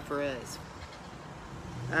and die for us?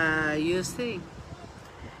 You'll see.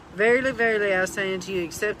 Verily, verily, I say unto you,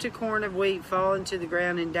 except a corn of wheat fall into the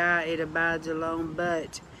ground and die, it abides alone.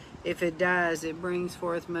 But if it dies, it brings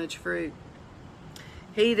forth much fruit.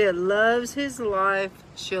 He that loves his life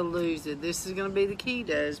shall lose it. This is going to be the key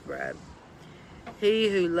to us, bride. He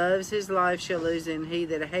who loves his life shall lose it, and he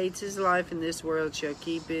that hates his life in this world shall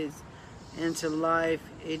keep it unto life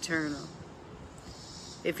eternal.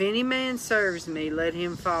 If any man serves me, let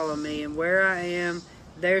him follow me, and where I am,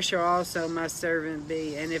 there shall also my servant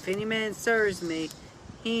be. And if any man serves me,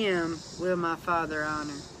 him will my Father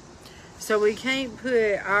honor. So we can't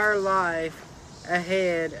put our life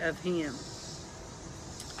ahead of him.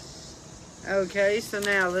 Okay, so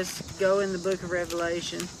now let's go in the book of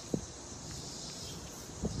Revelation.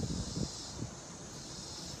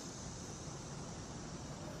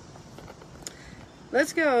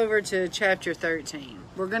 Let's go over to chapter 13.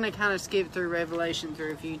 We're going to kind of skip through Revelation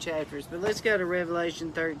through a few chapters, but let's go to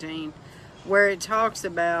Revelation 13, where it talks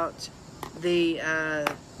about the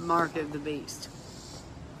mark of the beast.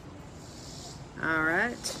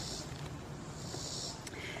 Alright.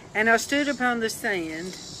 And I stood upon the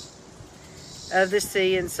sand of the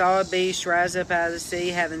sea, and saw a beast rise up out of the sea,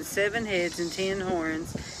 having 7 heads and 10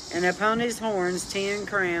 horns, and upon his horns 10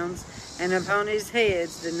 crowns, and upon his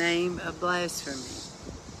heads the name of blasphemy.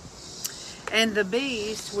 And the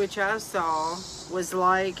beast which I saw was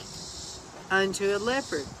like unto a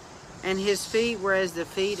leopard, and his feet were as the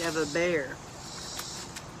feet of a bear,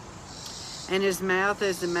 and his mouth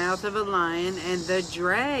as the mouth of a lion. And the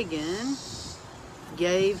dragon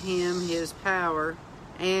gave him his power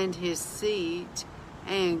and his seat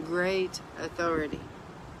and great authority.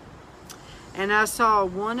 And I saw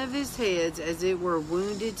one of his heads as it were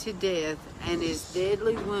wounded to death, and his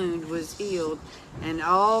deadly wound was healed, and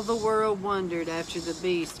all the world wondered after the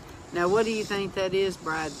beast. Now what do you think that is,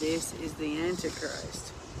 bride? This is the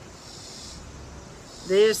Antichrist.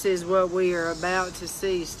 This is what we are about to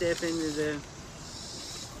see step into the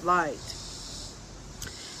light.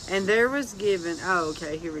 And there was given,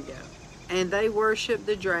 here we go. And they worshipped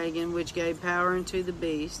the dragon, which gave power unto the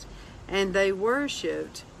beast. And they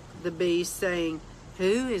worshipped the beast, saying,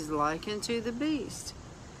 who is like unto the beast?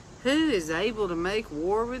 Who is able to make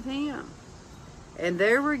war with him? And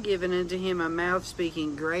there were given unto him a mouth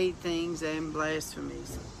speaking great things and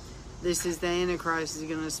blasphemies. This is the Antichrist is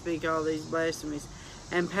going to speak all these blasphemies.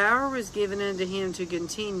 And power was given unto him to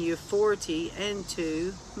continue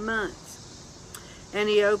 42 months. And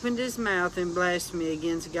he opened his mouth in blasphemy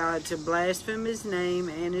against God, to blaspheme his name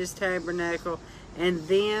and his tabernacle and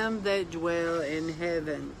them that dwell in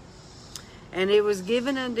heaven. And it was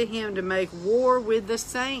given unto him to make war with the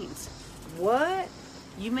saints. What?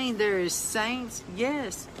 You mean there is saints?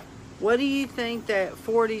 Yes. What do you think that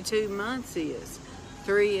 42 months is?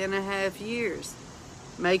 3.5 years.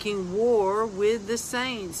 Making war with the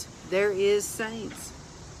saints. There is saints.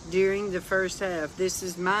 during the first half. This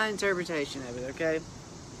is my interpretation of it, okay?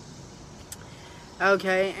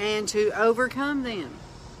 Okay, and to overcome them.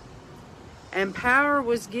 And power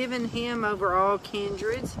was given him over all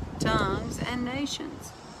kindreds, tongues, and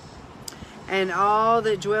nations. And all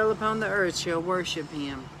that dwell upon the earth shall worship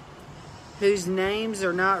him, whose names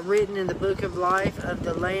are not written in the book of life of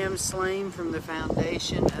the Lamb slain from the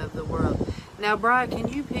foundation of the world. Now, Brian, can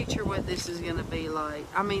you picture what this is going to be like?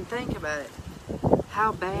 I mean, think about it.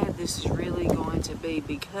 How bad this is really going to be,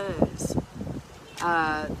 because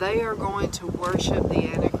they are going to worship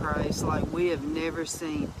the Antichrist like we have never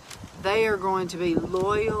seen. They are going to be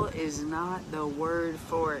loyal is not the word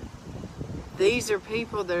for it. These are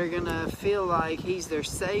people that are going to feel like he's their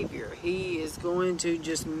savior. He is going to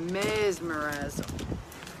just mesmerize them.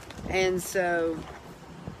 And so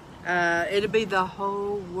it'll be the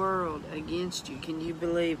whole world against you. Can you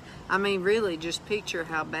believe? I mean, really, just picture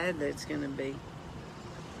how bad that's going to be.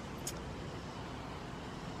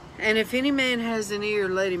 And if any man has an ear,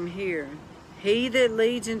 let him hear. He that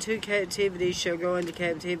leads into captivity shall go into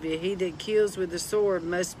captivity. He that kills with the sword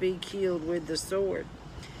must be killed with the sword.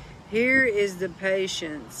 Here is the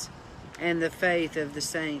patience and the faith of the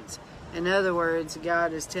saints. In other words,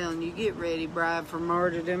 God is telling you, get ready, bride, for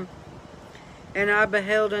martyrdom. And I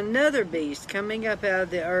beheld another beast coming up out of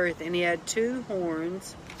the earth, and he had 2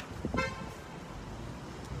 horns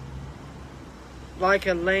like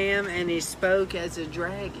a lamb, and he spoke as a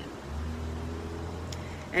dragon.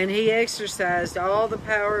 And he exercised all the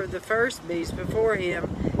power of the first beast before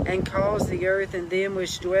him, and caused the earth and them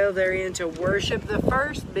which dwell therein to worship the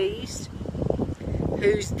first beast,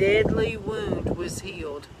 whose deadly wound was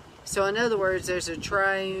healed. So in other words, there's a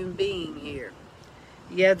triune being here.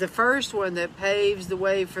 You have the first one that paves the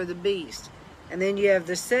way for the beast. And then you have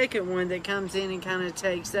the second one that comes in and kind of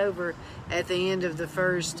takes over at the end of the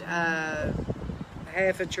first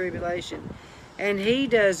half of tribulation. And he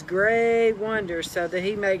does great wonders, so that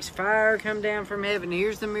he makes fire come down from heaven.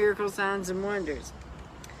 Here's the miracle signs and wonders.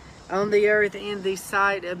 On the earth in the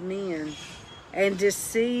sight of men, and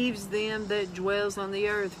deceives them that dwells on the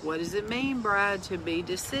earth. What does it mean, bride, to be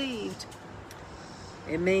deceived?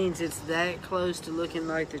 It means it's that close to looking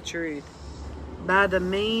like the truth. By the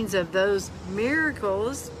means of those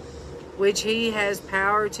miracles which he has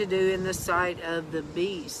power to do in the sight of the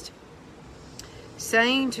beast,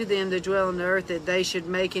 saying to them that dwell on the earth that they should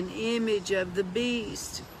make an image of the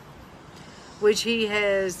beast, which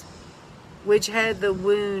had the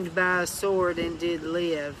wound by a sword and did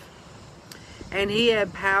live. And he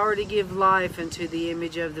had power to give life unto the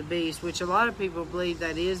image of the beast, which a lot of people believe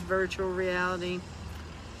that is virtual reality,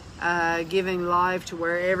 giving life to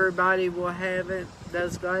where everybody will have it,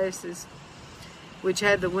 those glasses, which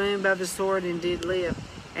had the wound by the sword and did live.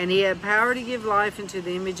 And he had power to give life unto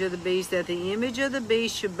the image of the beast, that the image of the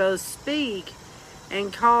beast should both speak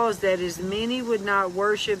and cause that as many would not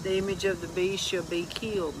worship the image of the beast shall be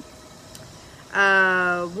killed.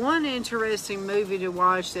 One interesting movie to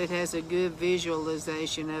watch that has a good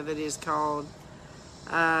visualization of it is called,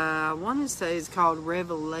 I want to say it's called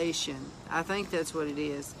Revelation. I think that's what it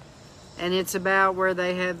is. And it's about where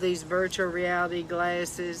they have these virtual reality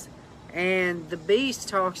glasses, and the beast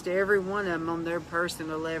talks to every one of them on their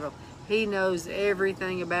personal level. He knows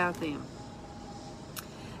everything about them.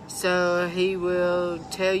 So he will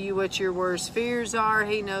tell you what your worst fears are.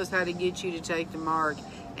 He knows how to get you to take the mark.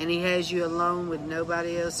 And he has you alone with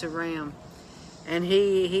nobody else around. And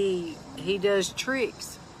he does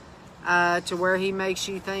tricks to where he makes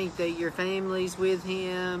you think that your family's with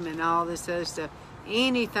him and all this other stuff.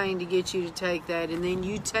 Anything to get you to take that, and then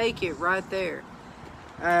you take it right there.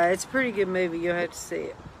 It's a pretty good movie. You'll have to see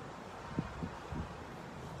it.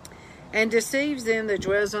 And deceives them that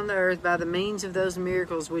dwells on the earth by the means of those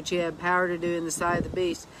miracles which he had power to do in the sight of the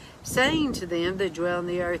beast, saying to them that dwell on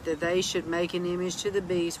the earth that they should make an image to the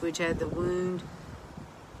beast which had the wound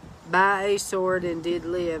by a sword and did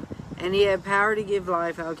live. And he had power to give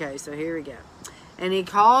life. Okay, so here we go. And he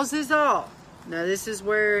causes all. Now this is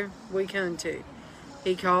where we come to.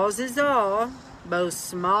 He causes all, both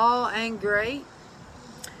small and great,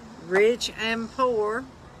 rich and poor,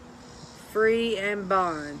 free and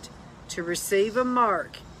bond, to receive a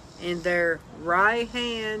mark in their right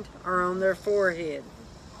hand or on their forehead,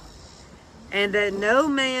 and that no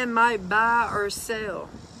man might buy or sell,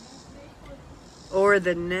 or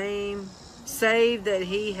the name, save that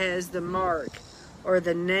he has the mark, or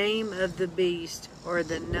the name of the beast, or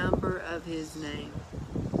the number of his name.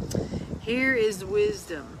 Here is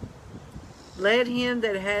wisdom. Let him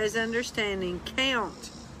that has understanding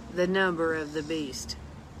count the number of the beast,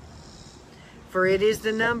 for it is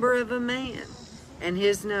the number of a man, and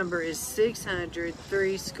his number is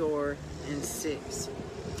 666.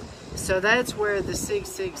 So that's where the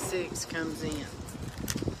 666 comes in.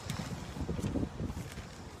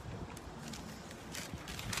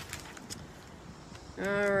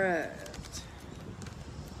 All right.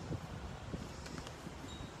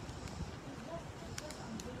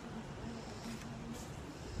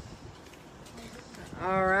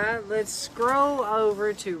 All right, let's scroll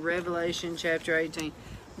over to Revelation chapter 18.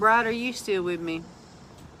 Bride, are you still with me?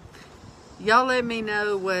 Y'all let me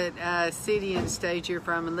know what city and state you're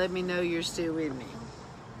from, and let me know you're still with me.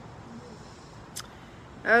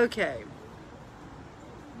 Okay.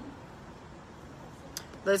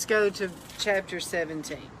 Let's go to chapter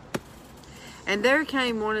 17. And there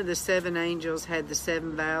came one of the 7 angels, had the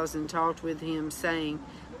 7 vials, and talked with him, saying,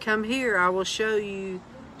 Come here, I will show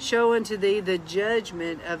unto thee the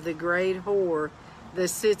judgment of the great whore that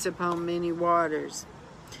sits upon many waters,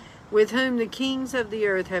 with whom the kings of the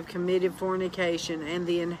earth have committed fornication, and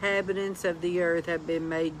the inhabitants of the earth have been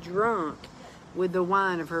made drunk with the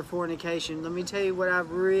wine of her fornication. Let me tell you what I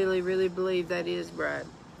really, really believe that is, bride.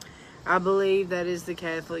 I believe that is the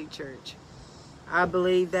Catholic Church. I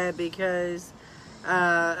believe that because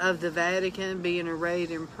of the Vatican being arrayed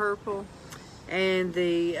in purple, and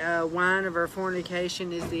the wine of our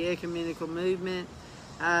fornication is the ecumenical movement,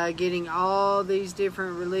 getting all these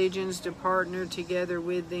different religions to partner together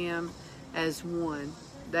with them as one.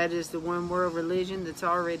 That is the one world religion that's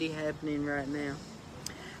already happening right now.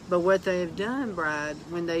 But what they have done, bride,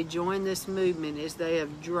 when they join this movement, is they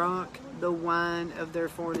have drunk the wine of their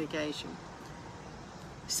fornication.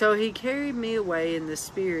 So he carried me away in the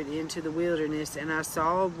spirit into the wilderness, and I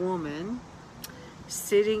saw a woman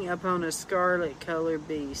sitting upon a scarlet-colored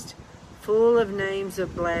beast, full of names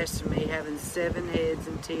of blasphemy, having 7 heads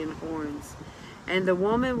and 10 horns. And the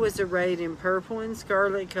woman was arrayed in purple and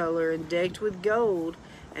scarlet color, and decked with gold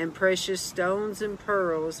and precious stones and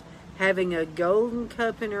pearls, having a golden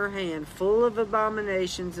cup in her hand, full of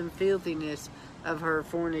abominations and filthiness of her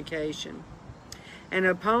fornication. And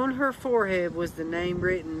upon her forehead was the name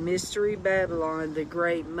written, Mystery Babylon, the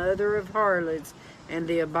great mother of harlots and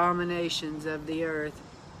the abominations of the earth.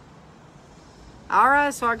 All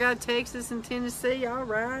right, so I got Texas and Tennessee, all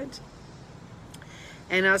right.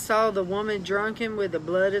 And I saw the woman drunken with the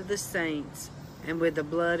blood of the saints and with the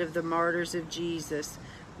blood of the martyrs of Jesus,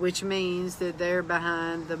 which means that they're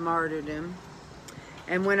behind the martyrdom.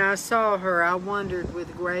 And when I saw her, I wondered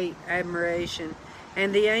with great admiration.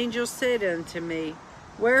 And the angel said unto me,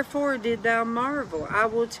 Wherefore did thou marvel? I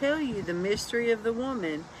will tell you the mystery of the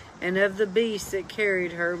woman and of the beast that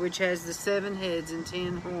carried her, which has the 7 heads and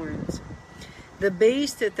 10 horns. The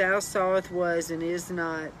beast that thou sawest was and is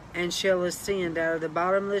not, and shall ascend out of the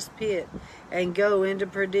bottomless pit, and go into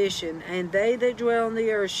perdition. And they that dwell on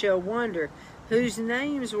the earth shall wonder, whose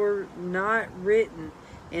names were not written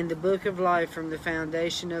in the book of life from the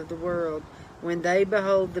foundation of the world, when they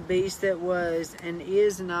behold the beast that was, and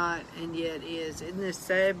is not, and yet is. Isn't this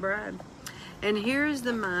sad, bride? And here is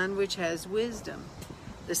the mind which has wisdom.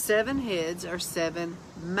 The 7 heads are 7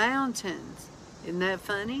 mountains. Isn't that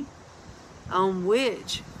funny? On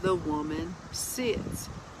which the woman sits.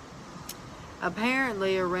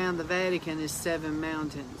 Apparently around the Vatican is 7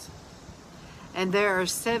 mountains. And there are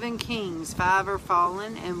 7 kings. 5 are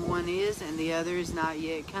fallen, and 1 is, and the other is not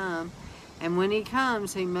yet come. And when he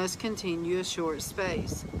comes, he must continue a short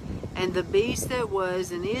space. And the beast that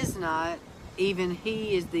was and is not, even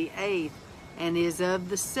he is the 8th, and is of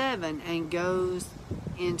the 7, and goes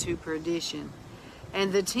into perdition.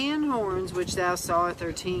 And the 10 horns which thou sawest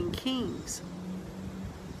are 10 kings,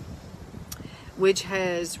 which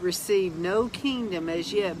has received no kingdom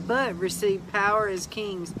as yet, but received power as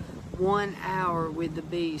kings 1 hour with the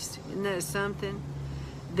beast. Isn't that something?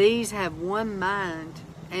 These have one mind,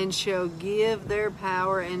 and shall give their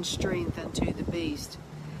power and strength unto the beast.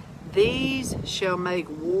 These shall make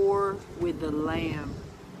war with the Lamb.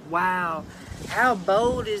 Wow, how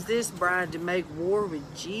bold is this bride to make war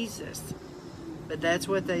with Jesus? But that's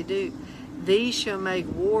what they do. These shall make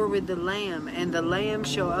war with the Lamb, and the Lamb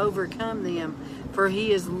shall overcome them. For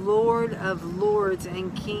he is Lord of lords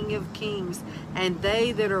and King of kings, and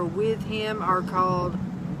they that are with him are called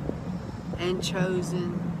and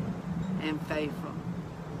chosen and faithful.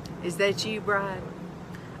 Is that you, bride?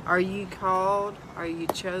 Are you called? Are you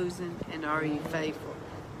chosen? And are you faithful?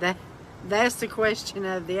 That's the question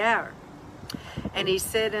of the hour. And he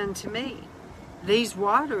said unto me, These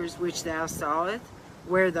waters which thou sawest,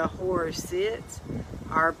 where the whore sits,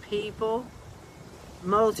 are people,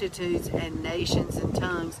 multitudes, and nations and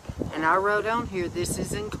tongues. And I wrote on here, this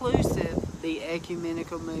is inclusive, the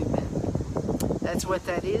ecumenical movement. That's what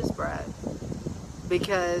that is, bride.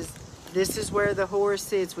 because this is where the whore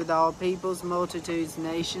sits with all peoples, multitudes,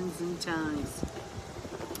 nations, and tongues.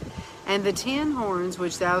 And the 10 horns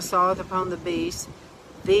which thou sawest upon the beast,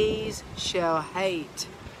 these shall hate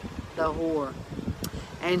the whore,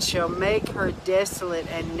 and shall make her desolate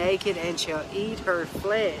and naked, and shall eat her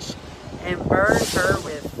flesh, and burn her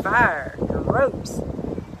with fire. Gross!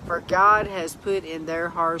 For God has put in their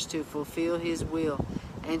hearts to fulfill his will,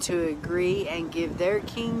 and to agree and give their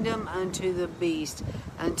kingdom unto the beast,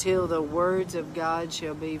 until the words of God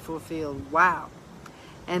shall be fulfilled. Wow!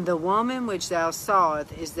 And the woman which thou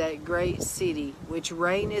sawest is that great city, which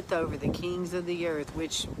reigneth over the kings of the earth,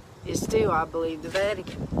 which is still, I believe, the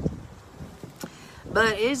Vatican.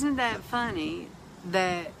 But isn't that funny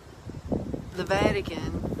that the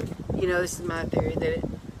Vatican, you know, this is my theory, that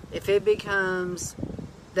if it becomes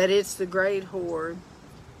that it's the great whore,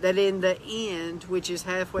 that in the end, which is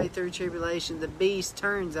halfway through tribulation, the beast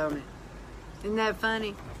turns on it. Isn't that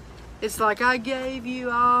funny? It's like, I gave you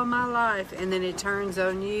all my life, and then it turns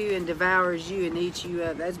on you and devours you and eats you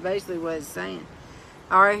up. That's basically what it's saying.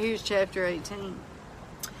 All right, here's chapter 18.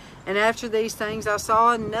 And after these things I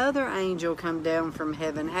saw another angel come down from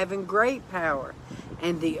heaven, having great power,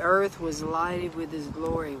 and the earth was lighted with his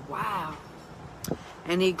glory. Wow!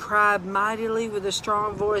 And he cried mightily with a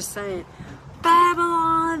strong voice, saying,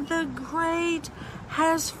 Babylon the great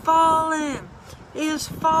has fallen, is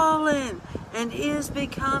fallen, and is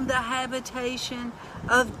become the habitation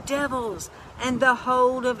of devils, and the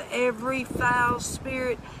hold of every foul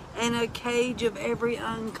spirit, and a cage of every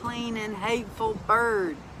unclean and hateful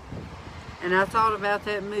bird. And I thought about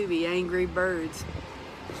that movie, Angry Birds.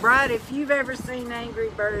 Bride, if you've ever seen Angry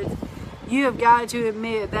Birds, you have got to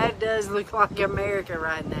admit that does look like America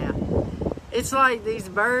right now. It's like these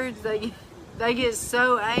birds, they get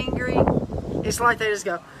so angry, it's like they just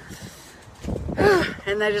go,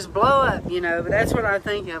 and they just blow up, you know. But that's what I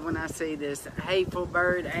think of when I see this. Hateful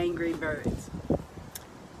bird, angry birds.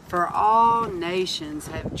 For all nations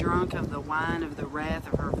have drunk of the wine of the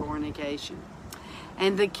wrath of her fornication.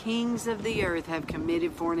 And the kings of the earth have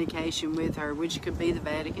committed fornication with her, which could be the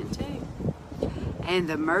Vatican too. And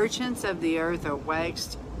the merchants of the earth are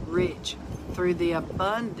waxed rich through the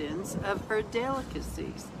abundance of her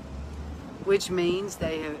delicacies. Which means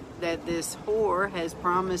that this whore has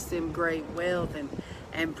promised them great wealth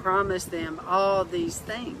and promised them all these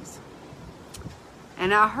things.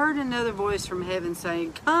 And I heard another voice from heaven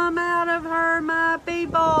saying, Come out of her, my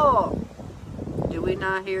people. Do we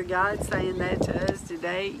not hear God saying that to us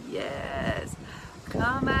today? Yes.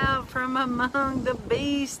 Come out from among the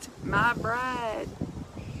beast, my bride,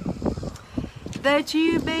 that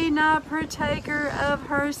you be not partaker of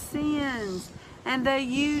her sins, and that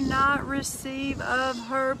you not receive of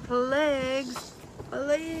her plagues.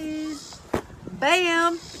 Please.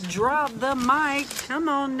 Bam! Drop the mic. Come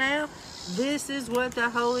on now. This is what the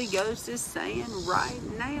Holy Ghost is saying right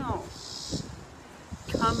now.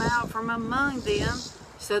 Come out from among them,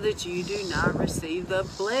 so that you do not receive the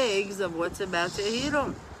plagues of what's about to hit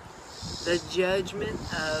them. The judgment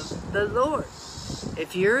of the Lord.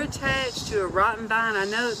 If you're attached to a rotten vine, I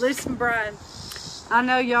know, listen, bride, I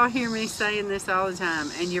know y'all hear me saying this all the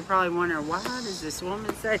time, and you're probably wondering, why does this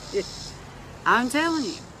woman say this? I'm telling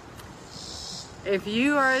you, if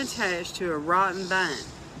you are attached to a rotten vine,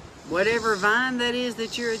 whatever vine that is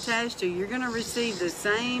that you're attached to, you're going to receive the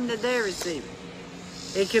same that they're receiving.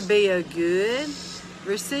 It could be a good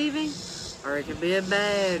receiving, or it could be a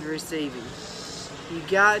bad receiving. You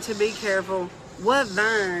got to be careful. What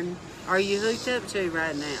vine are you hooked up to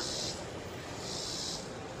right now?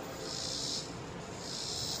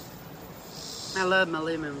 I love my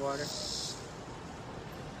lemon water.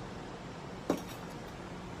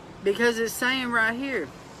 Because it's saying right here,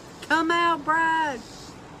 come out, bride.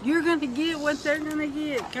 You're going to get what they're going to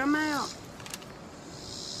get. Come out.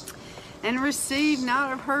 And receive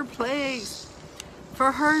not of her plagues,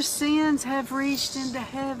 for her sins have reached into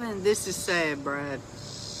heaven. This is sad, bride.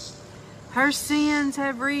 Her sins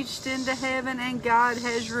have reached into heaven, and God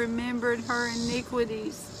has remembered her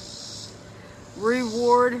iniquities.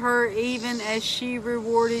 Reward her even as she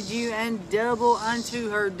rewarded you, and double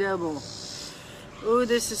unto her double. Oh,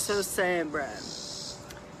 this is so sad, bride.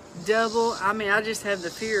 Double, I mean, I just have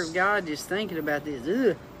the fear of God just thinking about this.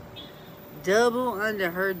 Ugh. Double unto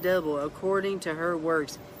her double, according to her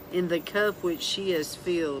works, in the cup which she has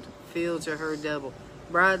filled to her double.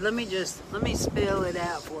 Bride, let me spell it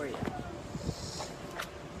out for you.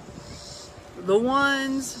 The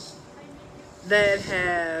ones that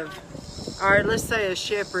have, all right, let's say a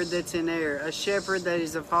shepherd that's in error, a shepherd that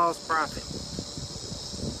is a false prophet.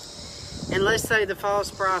 And let's say the false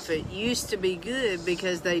prophet used to be good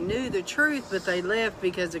because they knew the truth, but they left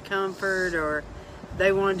because of comfort, or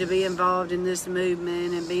they wanted to be involved in this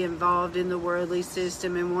movement and be involved in the worldly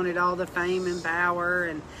system and wanted all the fame and power,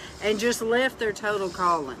 and just left their total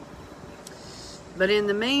calling. But in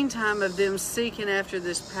the meantime of them seeking after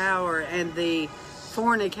this power and the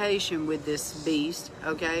fornication with this beast,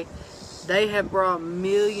 okay, they have brought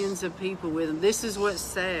millions of people with them. This is what's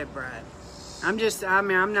sad, Brad. I'm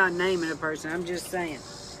not naming a person. I'm just saying.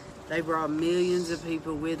 They brought millions of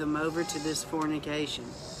people with them over to this fornication.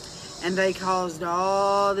 And they caused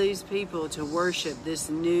all these people to worship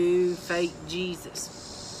this new fake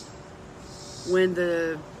Jesus. When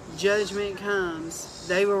the judgment comes,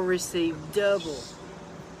 they will receive double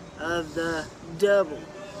of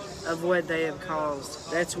what they have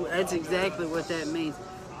caused. That's exactly what that means.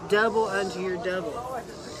 Double unto your double.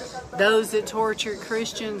 Those that torture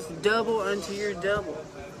Christians, double unto your double.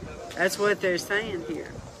 That's what they're saying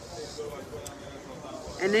here.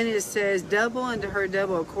 And then it says, double unto her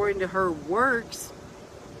double according to her works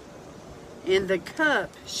in the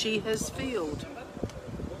cup she has filled.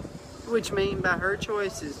 Which means by her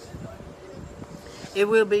choices, it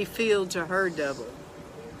will be filled to her double.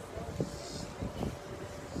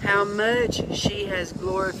 How much she has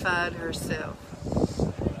glorified herself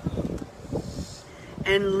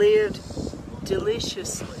and lived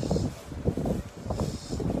deliciously.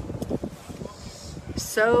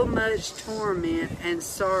 So much torment and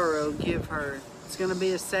sorrow give her. It's going to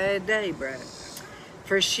be a sad day, Brad.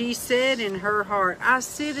 For she said in her heart, I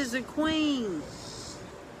sit as a queen.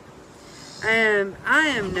 I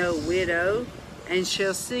am no widow, and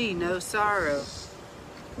shall see no sorrow.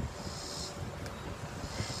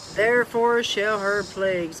 Therefore shall her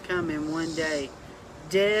plagues come in one day,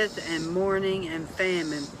 death and mourning and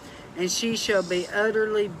famine, and she shall be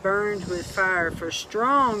utterly burned with fire, for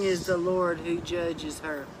strong is the Lord who judges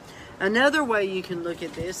her. Another way you can look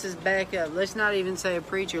at this is back up. Let's not even say a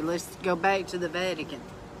preacher. Let's go back to the Vatican.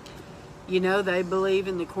 You know, they believe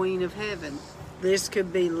in the Queen of Heaven. This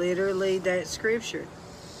could be literally that scripture.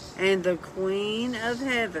 And the Queen of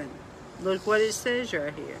Heaven, look what it says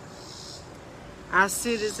right here. I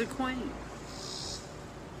sit as a queen.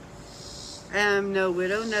 I am no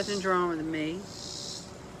widow, nothing's wrong with me.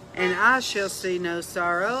 And I shall see no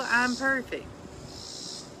sorrow, I'm perfect.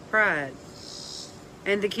 Pride.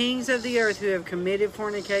 And the kings of the earth who have committed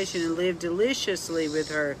fornication and lived deliciously with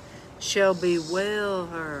her shall bewail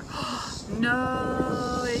her.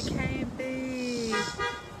 No, it can't be.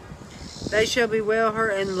 They shall bewail her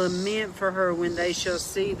and lament for her when they shall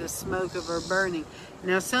see the smoke of her burning.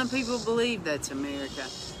 Now, some people believe that's America.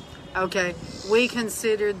 Okay, we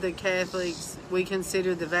considered the Catholics, we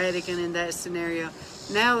considered the Vatican in that scenario.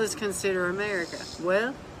 Now let's consider America.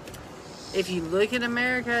 Well, if you look at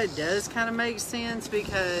America, it does kind of make sense,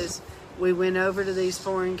 because we went over to these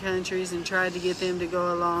foreign countries and tried to get them to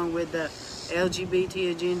go along with the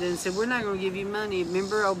LGBT agenda and said, we're not going to give you money.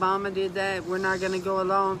 Remember Obama did that? We're not going to go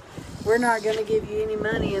along. We're not going to give you any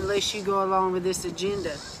money unless you go along with this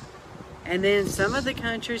agenda. And then some of the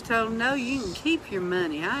countries told them, no, you can keep your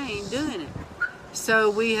money. I ain't doing it.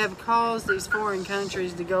 So we have caused these foreign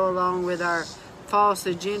countries to go along with our false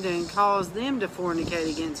agenda and cause them to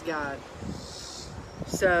fornicate against God.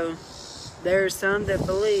 So there are some that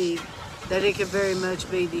believe that it could very much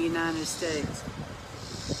be the United States.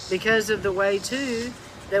 Because of the way, too,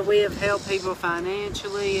 that we have helped people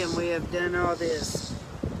financially and we have done all this.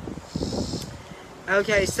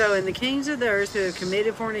 Okay, so and the kings of the earth who have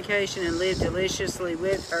committed fornication and lived deliciously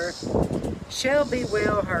with her shall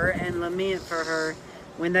bewail her and lament for her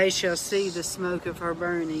when they shall see the smoke of her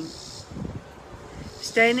burning,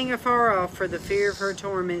 standing afar off for the fear of her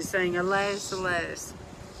torment, saying, Alas, alas,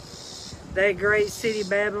 that great city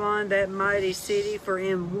Babylon, that mighty city, for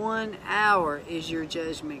in 1 hour is your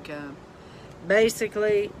judgment come.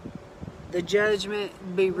 Basically, the judgment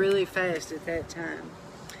would be really fast at that time.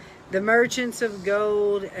 The merchants of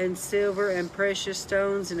gold and silver and precious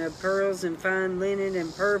stones and of pearls and fine linen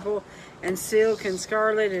and purple and silk and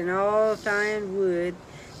scarlet and all fine wood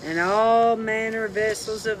and all manner of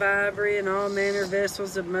vessels of ivory and all manner of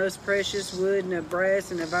vessels of most precious wood and of brass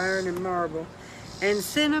and of iron and marble and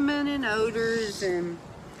cinnamon and odors and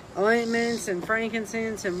ointments and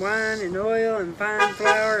frankincense and wine and oil and fine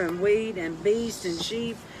flour and wheat and beasts and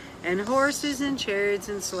sheep and horses and chariots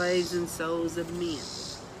and slaves and souls of men.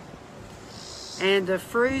 And the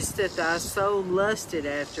fruits that thy soul lusted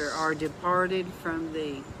after are departed from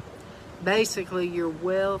thee. Basically, your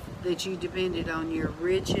wealth that you depended on, your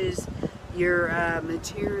riches, your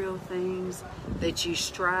material things that you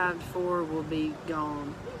strived for will be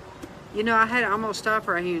gone. You know, I'm going to stop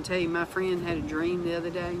right here and tell you, my friend had a dream the other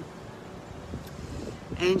day.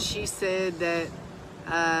 And she said that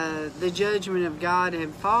the judgment of God had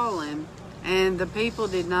fallen, and the people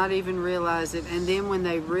did not even realize it. And then when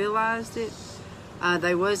they realized it,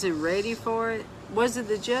 they wasn't ready for it. Was it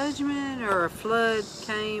the judgment or a flood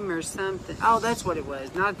came or something? Oh, that's what it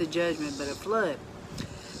was. Not the judgment, but a flood.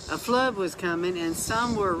 A flood was coming, and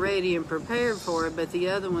some were ready and prepared for it, but the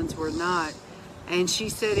other ones were not. And she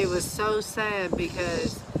said it was so sad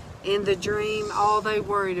because in the dream, all they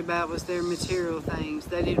worried about was their material things.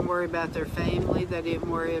 They didn't worry about their family. They didn't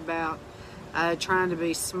worry about trying to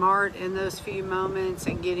be smart in those few moments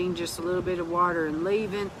and getting just a little bit of water and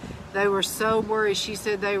leaving. They were so worried. She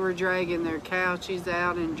said they were dragging their couches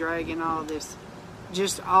out and dragging all this,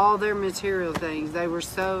 just all their material things. They were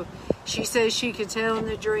so, she says she could tell in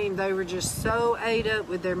the dream, they were just so ate up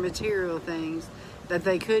with their material things that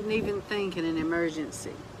they couldn't even think in an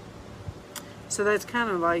emergency. So that's kind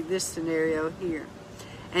of like this scenario here.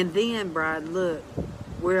 And then, Bride, look,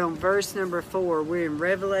 we're on verse number 4. We're in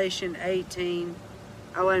Revelation 18.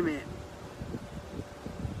 Oh, wait a minute.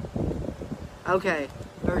 Okay,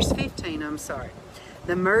 verse 15, I'm sorry.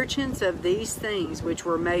 The merchants of these things which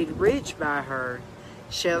were made rich by her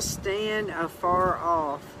shall stand afar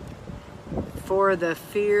off for the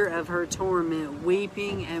fear of her torment,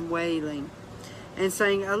 weeping and wailing, and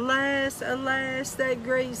saying, Alas, alas, that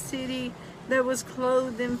great city that was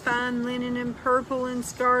clothed in fine linen and purple and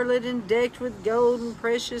scarlet and decked with gold and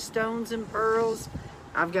precious stones and pearls.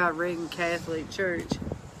 I've got written Catholic Church.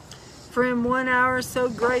 For in 1 hour so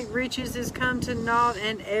great riches is come to naught,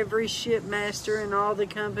 and every shipmaster and all the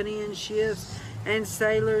company and ships and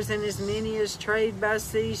sailors and as many as trade by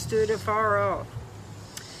sea stood afar off,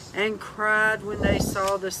 and cried when they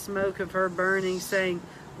saw the smoke of her burning, saying,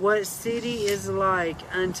 What city is like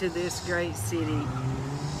unto this great city?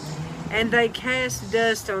 And they cast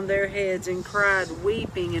dust on their heads and cried,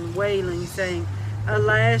 weeping and wailing, saying,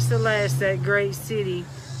 Alas, alas, that great city,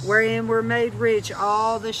 wherein were made rich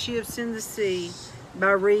all the ships in the sea,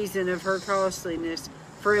 by reason of her costliness.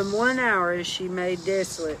 For in 1 hour is she made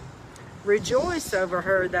desolate. Rejoice over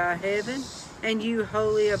her, thy heaven, and you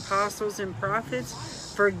holy apostles and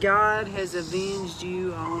prophets, for God has avenged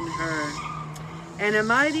you on her. And a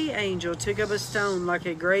mighty angel took up a stone like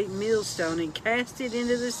a great millstone and cast it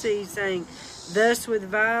into the sea, saying, Thus with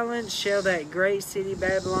violence shall that great city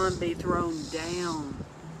Babylon be thrown down,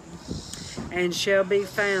 and shall be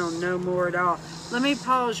found no more at all. Let me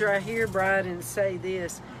pause right here, Bride, and say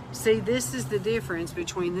this. See, this is the difference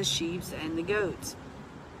between the sheep and the goats.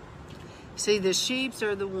 See, the sheep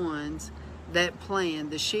are the ones that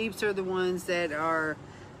plan. The sheep are the ones that are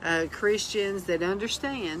Christians that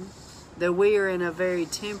understand that we are in a very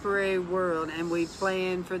temporary world and we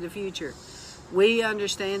plan for the future. We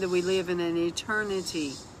understand that we live in an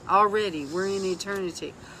eternity. Already, we're in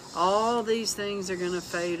eternity. All these things are going to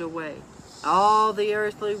fade away. All the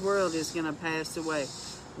earthly world is going to pass away.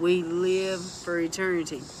 We live for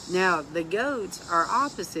eternity. Now, the goats are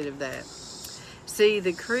opposite of that. See,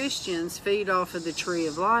 the Christians feed off of the tree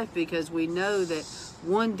of life because we know that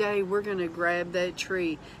one day we're going to grab that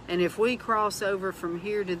tree. And if we cross over from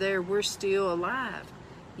here to there, we're still alive.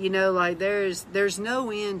 You know, like there's no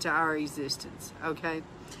end to our existence, okay?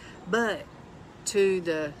 But to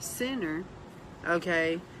the sinner,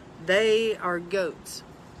 okay, they are goats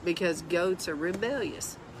because goats are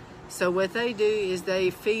rebellious. So what they do is they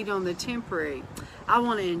feed on the temporary. I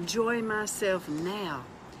want to enjoy myself now.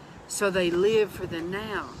 So they live for the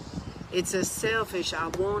now. It's a selfish, I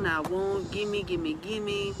want, gimme, gimme,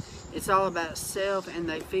 gimme. It's all about self, and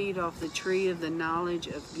they feed off the tree of the knowledge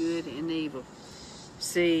of good and evil.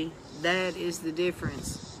 See, that is the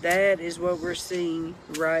difference. That is what we're seeing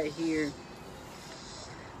right here.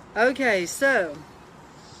 Okay, so.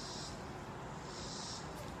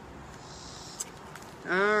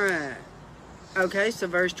 Alright. Okay, so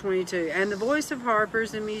verse 22. And the voice of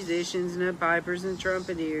harpers and musicians and of pipers and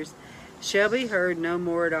trumpeters shall be heard no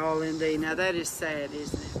more at all in thee. Now that is sad,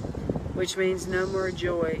 isn't it? Which means no more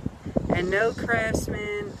joy. And no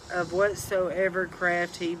craftsman of whatsoever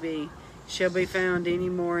craft he be shall be found any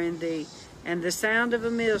more in thee. And the sound of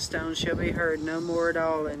a millstone shall be heard no more at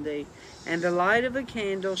all in thee. And the light of a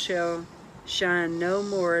candle shall shine no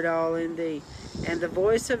more at all in thee. And the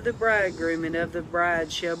voice of the bridegroom and of the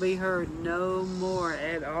bride shall be heard no more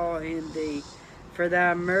at all in thee. For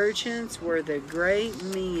thy merchants were the great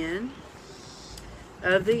men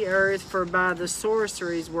of the earth, for by the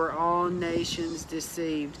sorceries were all nations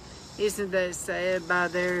deceived. Isn't that sad? By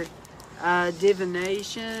their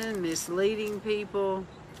divination, misleading people.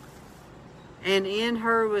 And in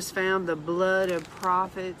her was found the blood of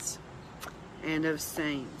prophets and of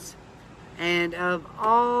saints, and of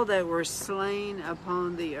all that were slain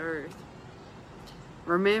upon the earth.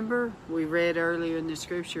 Remember, we read earlier in the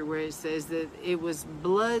scripture where it says that it was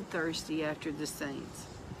bloodthirsty after the saints,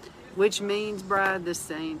 which means, bride, the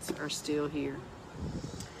saints are still here.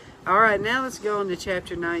 All right, now let's go on to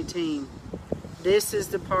chapter 19. This is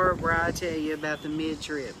the part where I tell you about the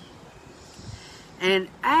mid-trib. And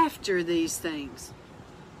after these things.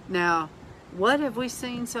 Now, what have we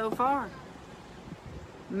seen so far?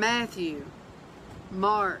 Matthew,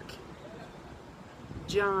 Mark,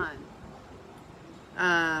 John.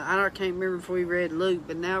 I can't remember if we read Luke,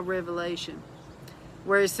 but now Revelation,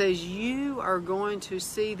 where it says you are going to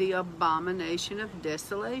see the abomination of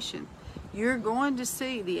desolation. You're going to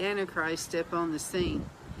see the Antichrist step on the scene.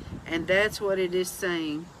 And that's what it is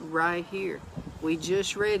saying right here. We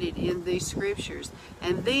just read it in these scriptures.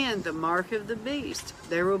 And then the mark of the beast.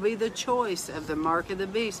 There will be the choice of the mark of the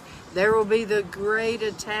beast. There will be the great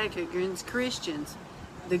attack against Christians.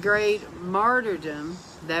 The great martyrdom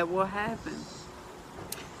that will happen.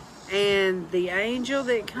 And the angel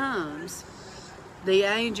that comes, the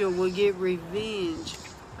angel will get revenge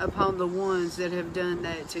upon the ones that have done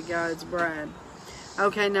that to God's bride.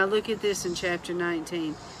 Okay, now look at this in chapter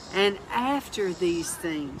 19. And after these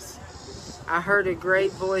things, I heard a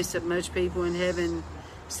great voice of much people in heaven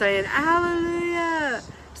saying, Hallelujah!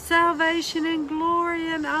 Salvation and glory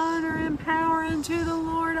and honor and power unto the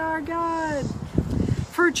Lord our God.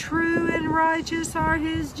 For true and righteous are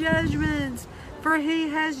his judgments, for he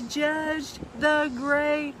has judged the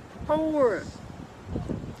great whore.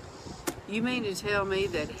 You mean to tell me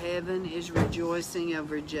that heaven is rejoicing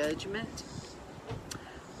over judgment?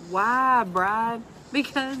 Why, bride?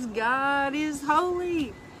 Because God is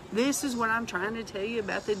holy. This is what I'm trying to tell you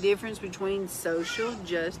about the difference between social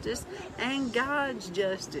justice and God's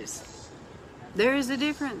justice. There is a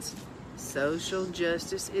difference. Social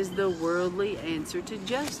justice is the worldly answer to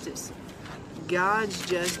justice. God's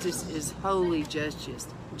justice is holy justice,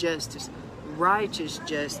 righteous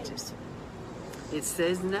justice. It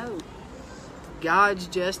says no. God's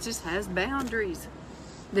justice has boundaries.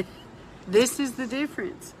 This is the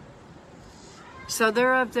difference. So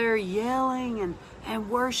they're up there yelling and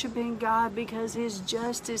worshiping God because his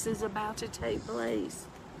justice is about to take place.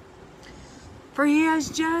 For he has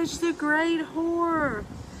judged the great whore,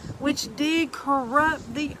 which did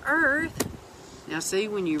corrupt the earth. Now see,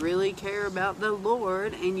 when you really care about the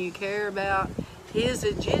Lord and you care about his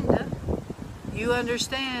agenda, you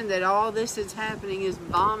understand that all this that's happening is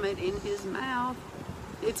vomit in his mouth.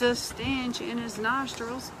 It's a stench in his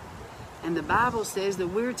nostrils. And the Bible says that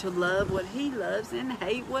we're to love what he loves and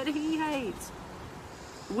hate what he hates.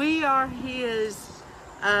 We are his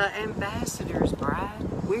ambassadors, bride.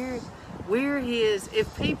 We're his.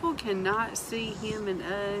 If people cannot see him in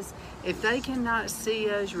us, if they cannot see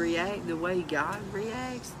us react the way God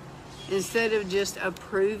reacts, instead of just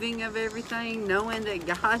approving of everything, knowing that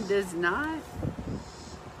God does not,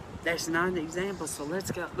 that's not an example. So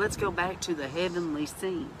let's go back to the heavenly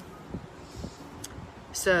scene.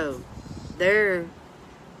 So they're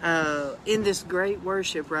in this great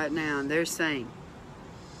worship right now, and they're saying,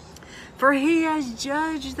 for he has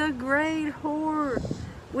judged the great whore,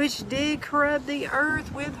 which did corrupt the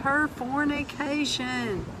earth with her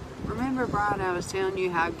fornication. Remember, bride, I was telling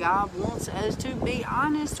you how God wants us to be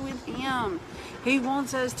honest with him. He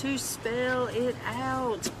wants us to spell it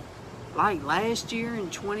out. Like last year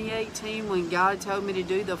in 2018, when God told me to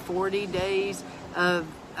do the 40 days of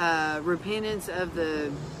repentance of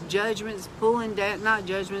the judgments, pulling down, not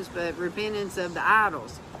judgments, but repentance of the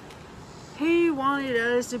idols. He wanted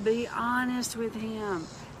us to be honest with him,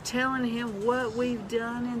 telling him what we've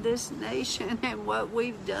done in this nation and what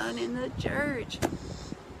we've done in the church.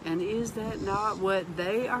 And is that not what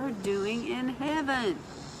they are doing in heaven?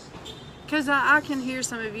 Because I can hear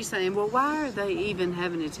some of you saying, well, why are they even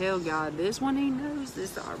having to tell God this when he knows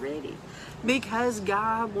this already? Because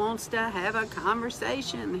God wants to have a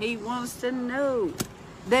conversation. He wants to know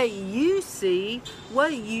that you see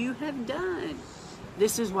what you have done.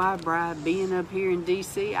 This is why, bride, being up here in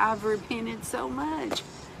D.C., I've repented so much.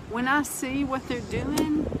 When I see what they're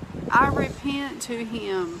doing, I repent to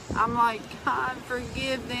him. I'm like, God,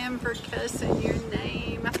 forgive them for cussing your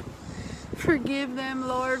name. Forgive them,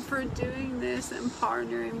 Lord, for doing this and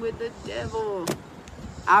partnering with the devil.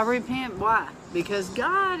 I repent. Why? Because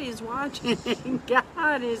God is watching and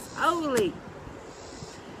God is holy.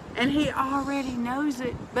 And he already knows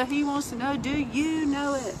it, but he wants to know, do you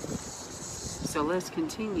know it? So let's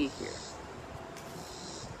continue here.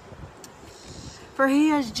 For he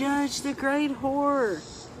has judged the great whore,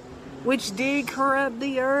 which did corrupt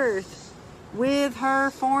the earth with her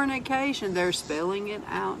fornication. They're spelling it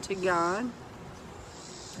out to God.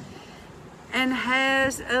 And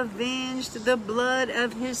has avenged the blood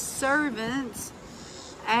of his servants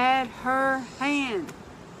at her hand.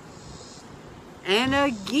 And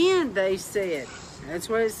again they said, that's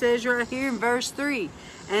what it says right here in verse 3.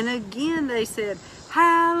 And again they said,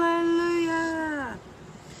 hallelujah.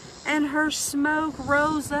 And her smoke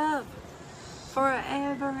rose up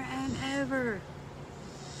forever and ever.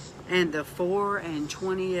 And the 24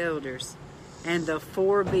 elders and the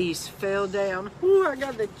 4 beasts fell down. Ooh, I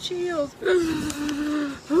got the chills.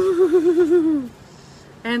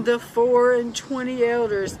 And the 24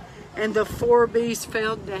 elders and the 4 beasts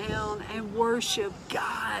fell down and worshiped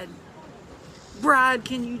God. Bride,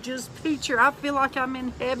 can you just picture? I feel like I'm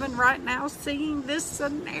in heaven right now seeing this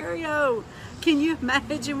scenario. Can you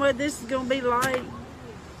imagine what this is going to be like?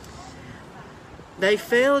 They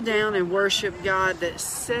fell down and worshiped God that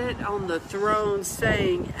sat on the throne,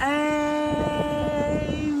 saying, Amen.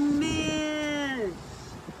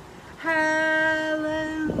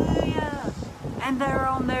 Hallelujah. And they're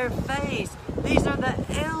on their face. These are the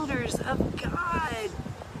elders of God.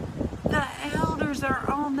 The elders are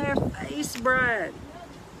on their face, bride.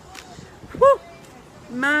 Whew,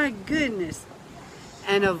 my goodness.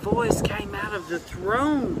 And a voice came out of the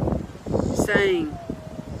throne saying,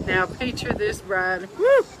 now picture this, bride.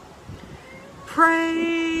 Woo!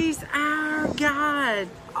 Praise our God,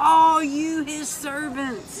 all you his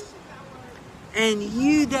servants, and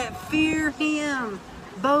you that fear him,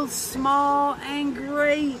 both small and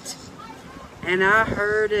great. And I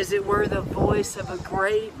heard as it were the voice of a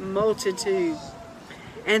great multitude,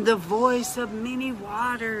 and the voice of many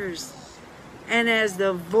waters, and as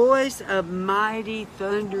the voice of mighty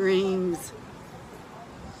thunderings,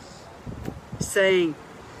 saying,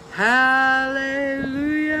 Hallelujah!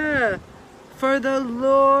 For the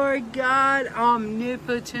Lord God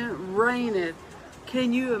omnipotent reigneth.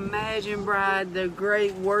 Can you imagine, bride, the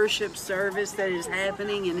great worship service that is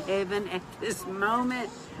happening in heaven at this moment?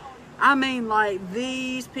 I mean, like,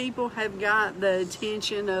 these people have got the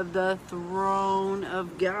attention of the throne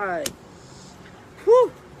of God.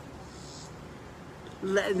 Whew!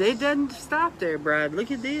 It doesn't stop there, bride.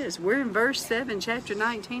 Look at this. We're in verse 7, chapter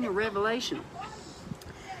 19 of Revelation.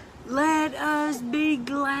 Let us be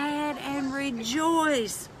glad and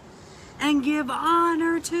rejoice and give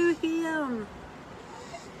honor to him.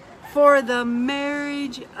 For the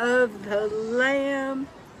marriage of the Lamb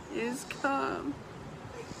is come,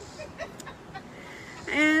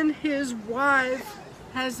 and his wife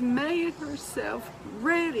has made herself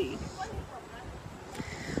ready.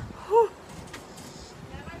 Whew.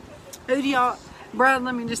 Who do y'all, bride,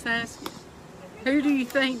 let me just ask you, who do you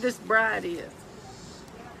think this bride is?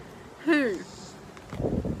 Who?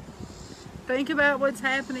 Think about what's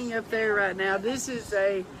happening up there right now. This is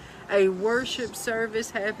a worship service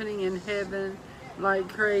happening in heaven like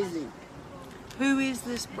crazy. Who is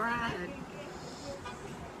this bride?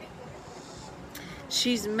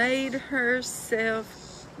 She's made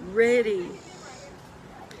herself ready.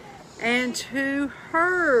 And to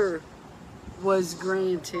her was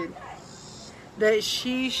granted that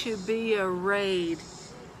she should be arrayed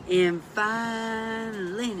in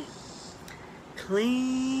fine linen,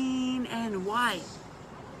 clean and white.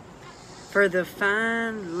 For the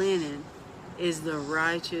fine linen is the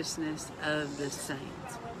righteousness of the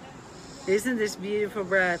saints. Isn't this beautiful,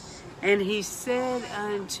 bride? And he said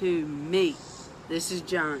unto me, this is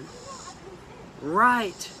John,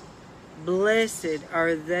 right, blessed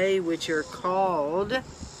are they which are called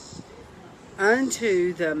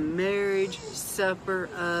unto the marriage supper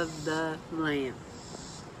of the Lamb.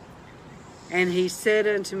 And he said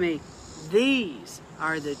unto me, these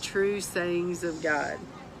are the true sayings of God.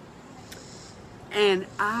 And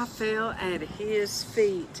I fell at his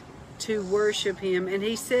feet to worship him. And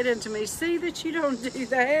he said unto me, see that you don't do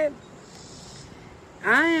that.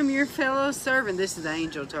 I am your fellow servant. This is the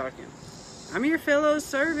angel talking. I'm your fellow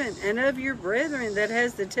servant and of your brethren that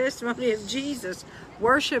has the testimony of Jesus.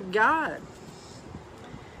 Worship God.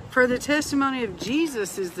 For the testimony of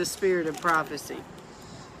Jesus is the spirit of prophecy.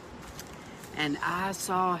 And I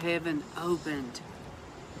saw heaven opened,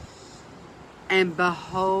 and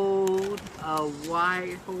behold, a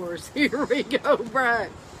white horse. Here we go,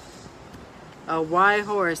 bride. A white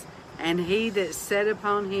horse, and he that sat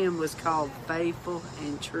upon him was called Faithful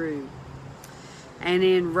and True. And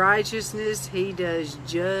in righteousness he does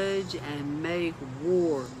judge and make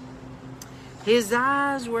war. His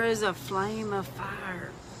eyes were as a flame of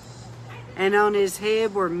fire, and on his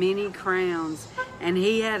head were many crowns. And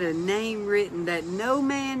he had a name written that no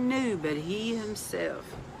man knew but he himself.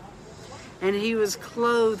 And he was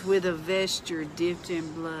clothed with a vesture dipped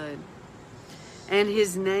in blood. And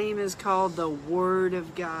his name is called the Word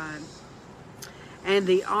of God. And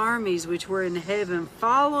the armies which were in heaven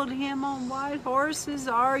followed him on white horses.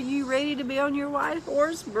 Are you ready to be on your white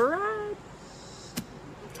horse, bride?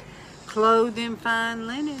 Clothed in fine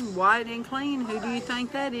linen, white and clean. Who do you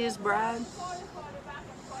think that is, bride?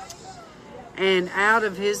 And out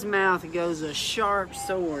of his mouth goes a sharp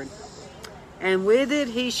sword. And with it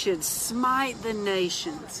he should smite the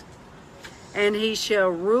nations. And he shall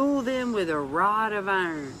rule them with a rod of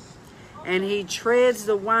iron. And he treads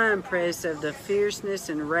the winepress of the fierceness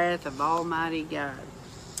and wrath of Almighty God.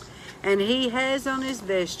 And he has on his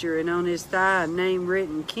vesture and on his thigh a name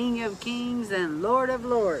written, King of Kings and Lord of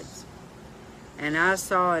Lords. And I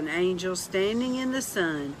saw an angel standing in the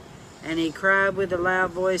sun, and he cried with a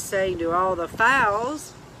loud voice, saying to all the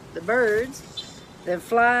fowls, the birds, that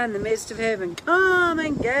fly in the midst of heaven, come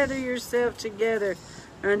and gather yourself together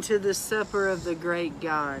unto the supper of the great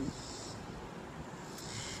God,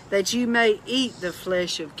 that you may eat the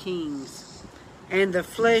flesh of kings, and the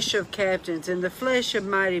flesh of captains, and the flesh of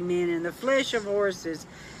mighty men, and the flesh of horses,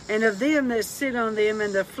 and of them that sit on them,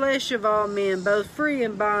 and the flesh of all men, both free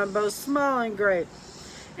and bond, both small and great.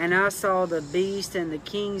 And I saw the beast and the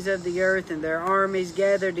kings of the earth and their armies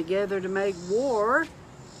gathered together to make war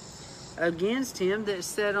against him that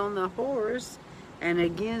sat on the horse and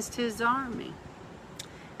against his army.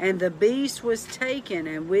 And the beast was taken,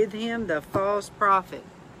 and with him the false prophet,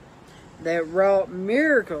 that wrought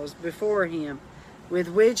miracles before him, with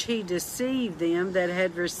which he deceived them that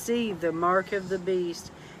had received the mark of the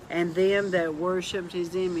beast, and them that worshipped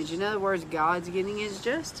his image. In other words, God's getting his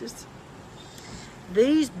justice.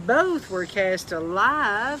 These both were cast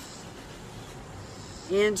alive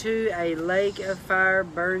into a lake of fire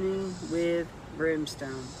burning with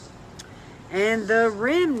brimstone. And the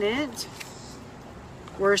remnant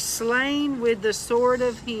were slain with the sword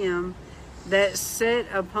of him that sat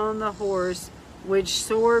upon the horse, which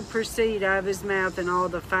sword proceeded out of his mouth, and all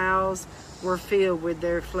the fowls were filled with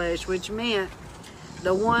their flesh, which meant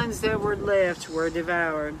the ones that were left were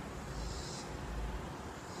devoured.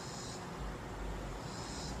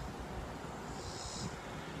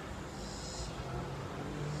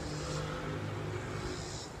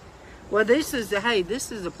 Well, this is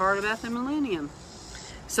the part about the millennium.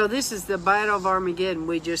 So this is the battle of Armageddon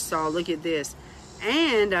we just saw. Look at this.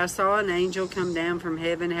 And I saw an angel come down from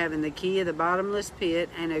heaven, having the key of the bottomless pit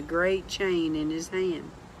and a great chain in his hand.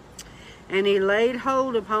 And he laid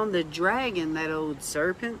hold upon the dragon, that old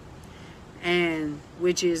serpent, and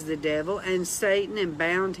which is the devil, and Satan, and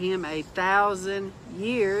bound him 1,000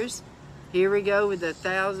 years. Here we go with the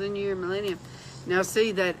 1,000-year millennium. Now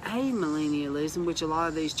see, that amillennialism, which a lot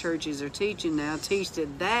of these churches are teaching now, teach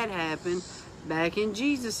that happened back in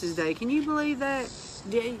Jesus' day. Can you believe that?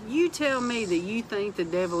 You tell me that you think the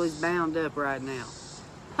devil is bound up right now.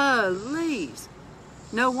 Please.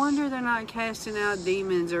 No wonder they're not casting out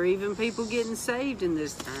demons or even people getting saved in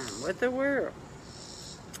this time. What the world?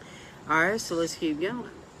 Alright, so let's keep going.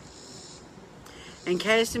 And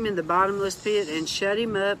cast him in the bottomless pit, and shut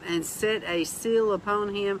him up, and set a seal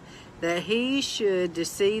upon him, that he should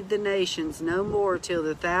deceive the nations no more till the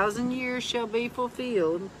 1,000 years shall be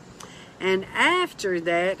fulfilled. And after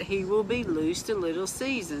that he will be loosed a little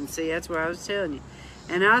season. See, that's what I was telling you.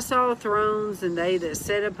 And I saw thrones, and they that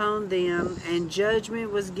sat upon them, and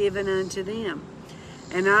judgment was given unto them.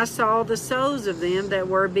 And I saw the souls of them that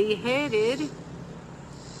were beheaded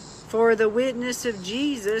for the witness of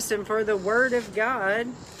Jesus and for the word of God,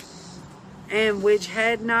 and which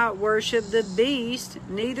had not worshipped the beast,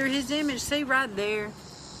 neither his image. See right there,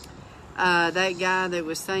 that guy that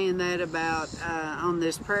was saying that about on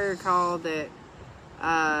this prayer call, that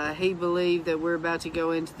he believed that we're about to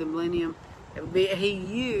go into the millennium. He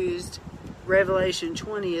used Revelation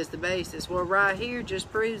 20 as the basis. Well, right here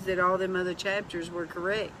just proves that all them other chapters were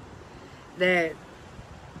correct. That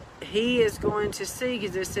he is going to see,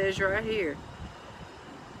 because it says right here,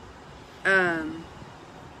 and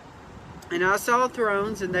I saw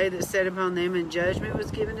thrones, and they that sat upon them, and judgment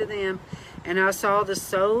was given to them. And I saw the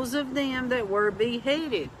souls of them that were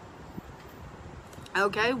beheaded.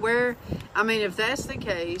 Okay, if that's the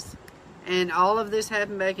case, and all of this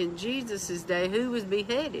happened back in Jesus' day, who was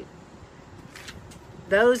beheaded?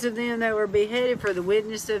 Those of them that were beheaded for the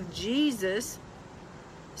witness of Jesus.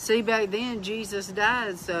 See, back then Jesus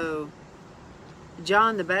died, so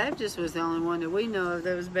John the Baptist was the only one that we know of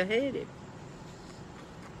that was beheaded.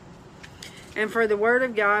 And for the word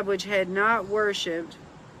of God, which had not worshipped,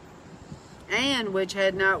 and which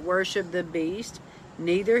had not worshipped the beast,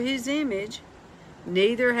 neither his image,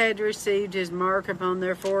 neither had received his mark upon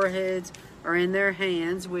their foreheads or in their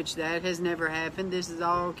hands, which that has never happened. This is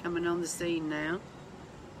all coming on the scene now,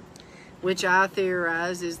 which I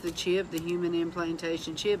theorize is the chip, the human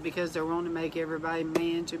implantation chip, because they're wanting to make everybody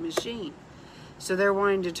man to machine. So they're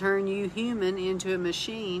wanting to turn you human into a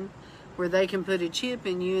machine where they can put a chip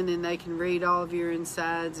in you and then they can read all of your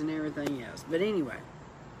insides and everything else. But anyway.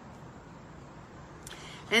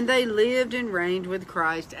 And they lived and reigned with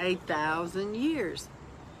Christ 1,000 years.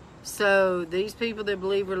 So these people that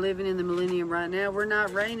believe we're living in the millennium right now, we're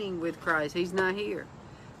not reigning with Christ. He's not here.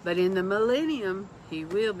 But in the millennium, he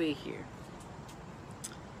will be here.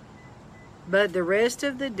 But the rest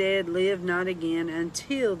of the dead lived not again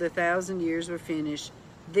until the 1,000 years were finished.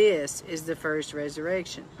 This is the first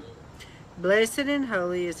resurrection. Blessed and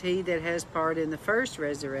holy is he that has part in the first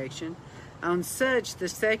resurrection. On such the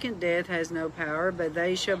second death has no power, but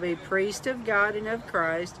they shall be priests of God and of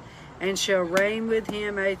Christ, and shall reign with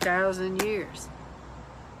him 1,000 years.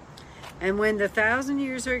 And when the 1,000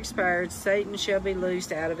 years are expired, Satan shall be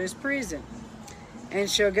loosed out of his prison, and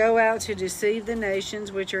shall go out to deceive the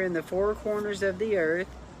nations which are in the four quarters of the earth,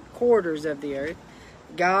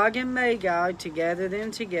 Gog and Magog, to gather them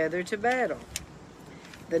together to battle,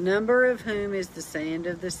 the number of whom is the sand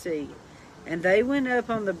of the sea. And they went up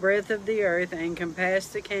on the breadth of the earth, and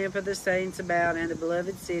compassed the camp of the saints about, and the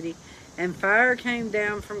beloved city. And fire came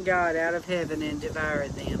down from God out of heaven, and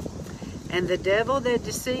devoured them. And the devil that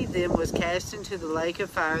deceived them was cast into the lake of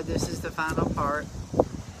fire. This is the final part.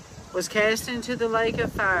 Was cast into the lake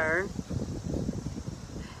of fire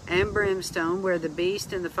and brimstone, where the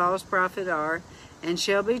beast and the false prophet are, and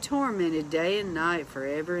shall be tormented day and night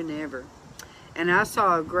forever and ever. And I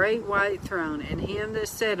saw a great white throne, and him that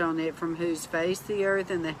sat on it, from whose face the earth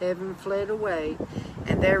and the heaven fled away,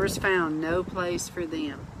 and there was found no place for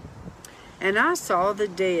them. And I saw the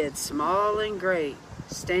dead, small and great,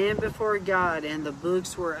 stand before God, and the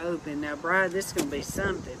books were opened. Now, bride, this is going to be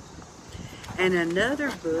something. And another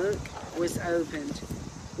book was opened,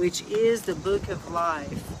 which is the book of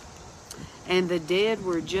life. And the dead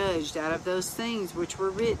were judged out of those things which were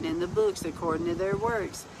written in the books according to their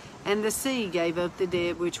works. And the sea gave up the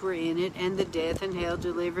dead which were in it, and the death and hell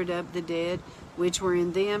delivered up the dead which were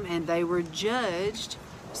in them, and they were judged.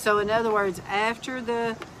 So in other words, after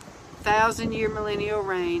the 1,000-year millennial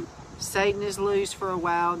reign, Satan is loose for a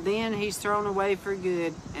while, then he's thrown away for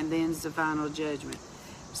good, and then's the final judgment.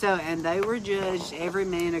 So, and they were judged, every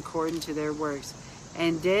man according to their works.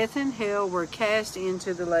 And death and hell were cast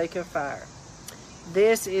into the lake of fire.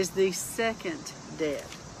 This is the second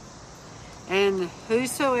death. And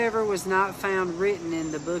whosoever was not found written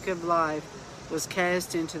in the book of life was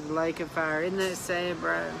cast into the lake of fire. Isn't that sad,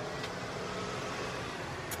 bro?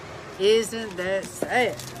 Isn't that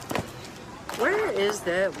sad? Where is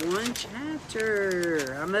that one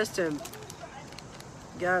chapter? I must have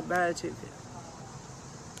got by too quick.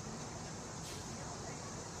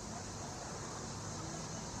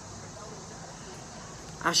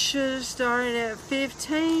 I should have started at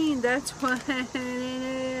 15. That's what it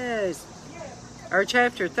is. Or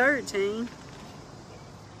chapter 13.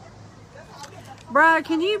 Bride,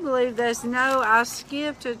 can you believe this? No, I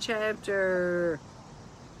skipped a chapter.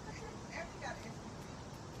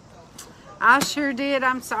 I sure did.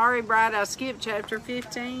 I'm sorry, Bride. I skipped chapter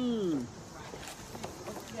 15.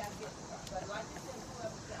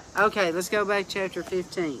 Okay, let's go back to chapter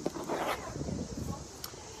 15.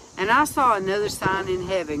 And I saw another sign in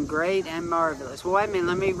heaven, great and marvelous. Well, wait a minute.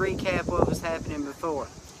 Let me recap what was happening before.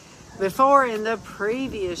 Before, in the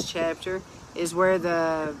previous chapter, is where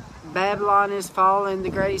the Babylon is fallen, the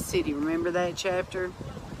great city. Remember that chapter?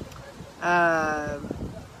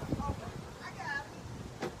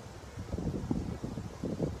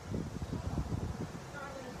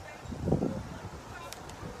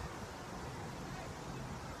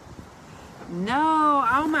 No,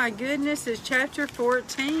 oh my goodness, it's chapter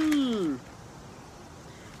 14.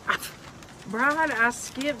 Bride, I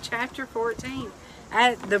skipped chapter 14.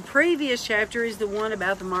 The previous chapter is the one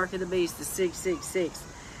about the mark of the beast, the 666.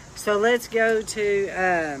 So let's go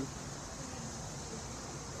to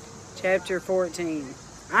chapter 14.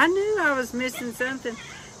 I knew I was missing something.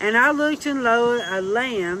 And I looked, and lo, a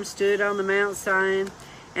lamb stood on the Mount Zion,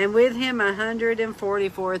 and with him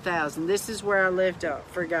 144,000. This is where I left off,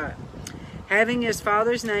 forgot. Having his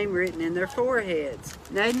father's name written in their foreheads.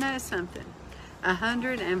 Now, isn't that something?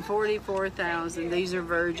 144,000. These are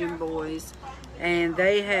virgin boys. And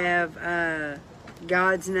they have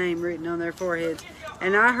God's name written on their foreheads.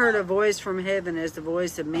 And I heard a voice from heaven as the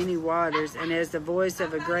voice of many waters, and as the voice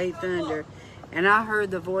of a great thunder. And I heard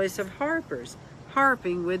the voice of harpers,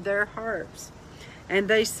 harping with their harps. And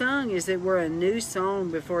they sung as it were a new song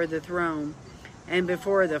before the throne, and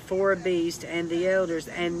before the four beasts and the elders.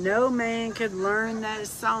 And no man could learn that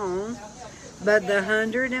song but the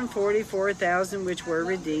 144,000 which were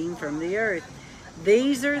redeemed from the earth.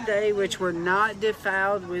 These are they which were not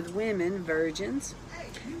defiled with women, virgins,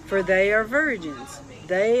 for they are virgins.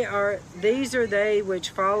 These are they which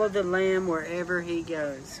follow the Lamb wherever he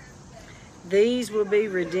goes. These will be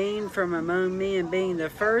redeemed from among men, being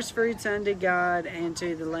the firstfruits unto God and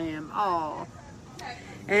to the Lamb. All.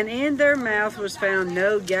 And in their mouth was found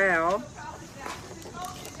no guile,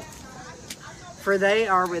 for they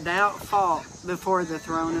are without fault before the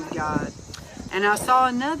throne of God. And I saw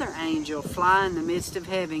another angel fly in the midst of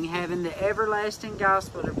heaven, having the everlasting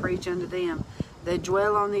gospel to preach unto them that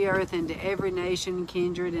dwell on the earth, and to every nation,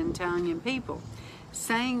 kindred, and tongue, and people,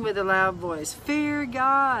 saying with a loud voice, Fear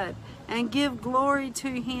God, and give glory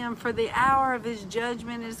to him, for the hour of his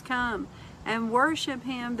judgment is come, and worship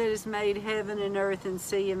him that has made heaven and earth and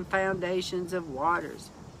sea and foundations of waters.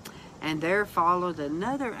 And there followed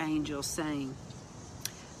another angel, saying,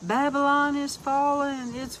 Babylon is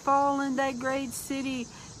fallen, it's fallen, that great city,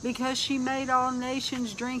 because she made all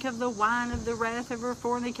nations drink of the wine of the wrath of her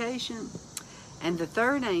fornication. And the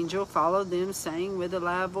third angel followed them, saying with a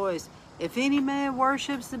loud voice, If any man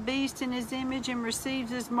worships the beast in his image, and receives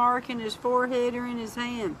his mark in his forehead or in his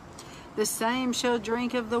hand, the same shall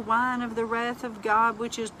drink of the wine of the wrath of God,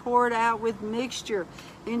 which is poured out with mixture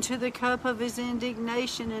into the cup of his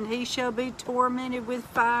indignation, and he shall be tormented with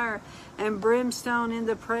fire and brimstone in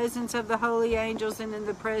the presence of the holy angels and in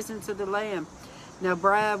the presence of the Lamb. Now,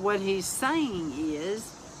 Brad, what he's saying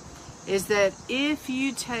is that if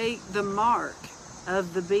you take the mark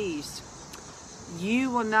of the beast,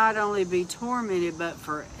 you will not only be tormented, but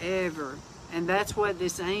forever. And that's what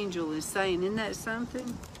this angel is saying. Isn't that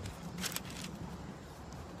something?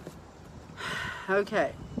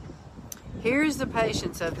 Okay. Here's the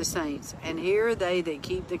patience of the saints, and here are they that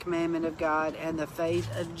keep the commandment of God and the faith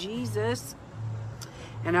of Jesus.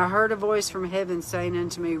 And I heard a voice from heaven saying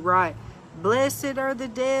unto me, Write, Blessed are the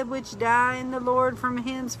dead which die in the Lord from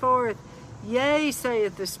henceforth. Yea,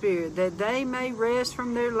 saith the Spirit, that they may rest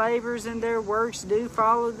from their labors, and their works do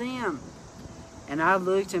follow them. And I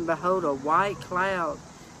looked, and behold, a white cloud,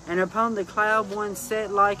 and upon the cloud one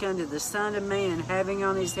sat like unto the Son of Man, having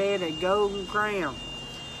on his head a golden crown,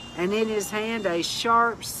 and in his hand a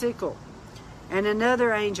sharp sickle. And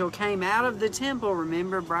another angel came out of the temple.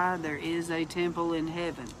 Remember, bride, there is a temple in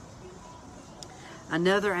heaven.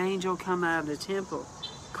 Another angel come out of the temple,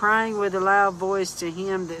 crying with a loud voice to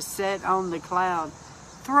him that sat on the cloud,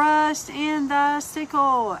 Thrust in thy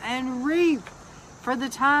sickle, and reap, for the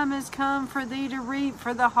time is come for thee to reap,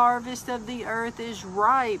 for the harvest of the earth is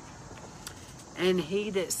ripe. And he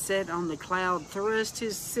that sat on the cloud thrust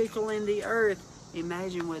his sickle in the earth.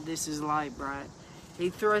 Imagine what this is like, bride. He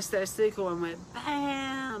thrust that sickle and went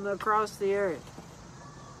bam across the earth.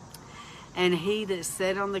 And he that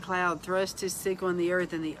sat on the cloud thrust his sickle in the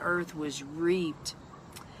earth, and the earth was reaped.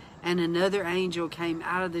 And another angel came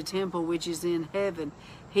out of the temple which is in heaven,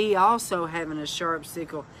 he also having a sharp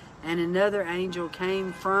sickle. And another angel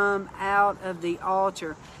came from out of the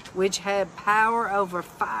altar, which had power over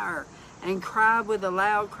fire, and cried with a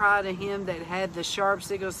loud cry to him that had the sharp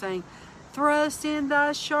sickle, saying, Thrust in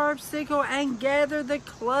thy sharp sickle, and gather the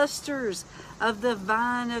clusters of the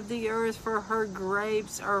vine of the earth, for her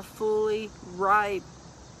grapes are fully ripe.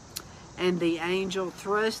 And the angel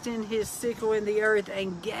thrust in his sickle in the earth,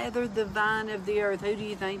 and gathered the vine of the earth. Who do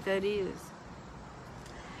you think that is?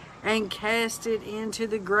 And cast it into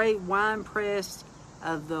the great winepress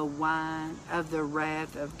of the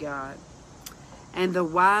wrath of God. And the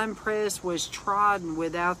winepress was trodden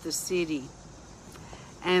without the city,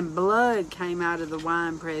 and blood came out of the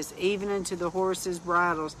winepress, even unto the horses'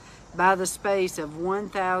 bridles, by the space of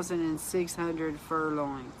 1,600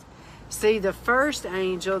 furlongs. See, the first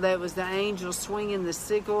angel, that was the angel swinging the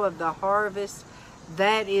sickle of the harvest,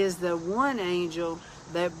 that is the one angel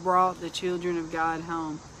that brought the children of God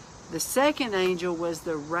home. The second angel was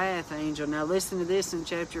the wrath angel. Now listen to this in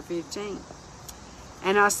chapter 15.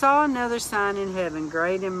 And I saw another sign in heaven,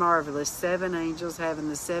 great and marvelous, 7 angels having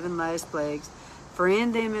the 7 last plagues, for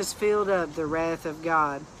in them is filled up the wrath of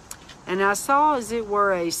God. And I saw as it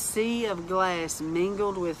were a sea of glass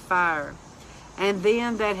mingled with fire, and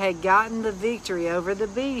them that had gotten the victory over the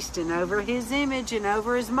beast, and over his image, and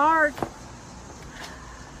over his mark.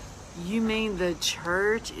 You mean the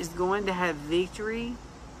church is going to have victory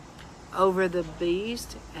over the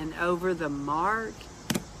beast and over the mark?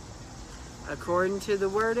 According to the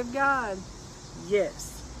word of God,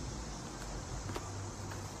 yes.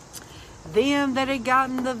 Them that had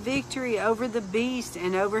gotten the victory over the beast,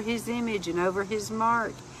 and over his image, and over his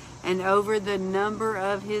mark, and over the number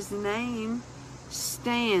of his name,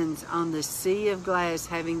 stands on the sea of glass,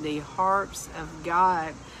 having the harps of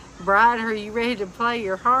God. Bride, are you ready to play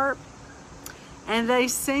your harp? And they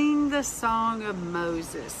sing the song of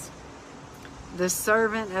Moses, the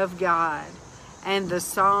servant of God, and the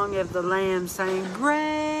song of the Lamb, saying,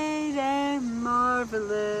 Great and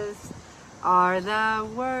marvelous are thy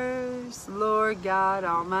works, Lord God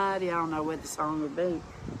Almighty. I don't know what the song would be.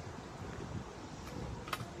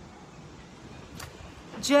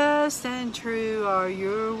 Just and true are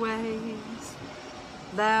your ways,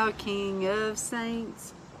 thou King of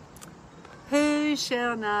saints. Who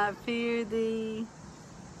shall not fear thee,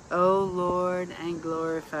 O Lord, and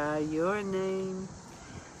glorify your name?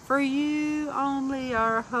 For you only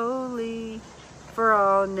are holy, for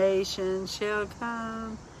all nations shall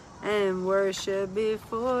come and worship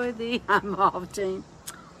before thee. I'm off, team.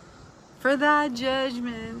 For thy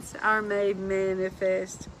judgments are made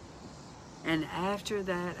manifest. And after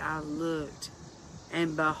that I looked,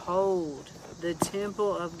 and behold, the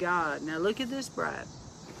temple of God. Now look at this, bride.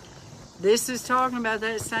 This is talking about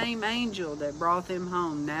that same angel that brought them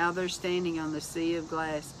home. Now they're standing on the sea of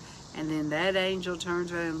glass. And then that angel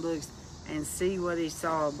turns around and looks and see what he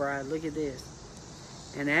saw, bride. Look at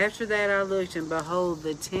this. And after that I looked, and behold,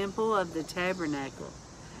 the temple of the tabernacle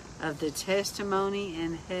of the testimony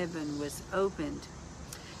in heaven was opened.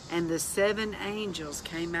 And the 7 angels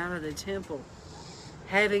came out of the temple,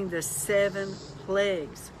 having the 7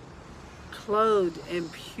 plagues, clothed in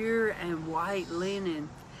pure and white linen,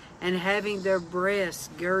 and having their breasts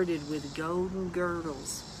girded with golden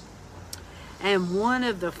girdles. And one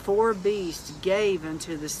of the 4 beasts gave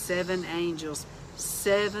unto the 7 angels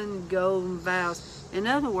 7 golden vials. In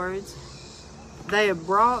other words, they have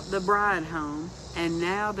brought the bride home, and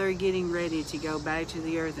now they're getting ready to go back to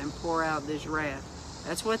the earth and pour out this wrath.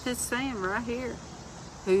 That's what that's saying right here.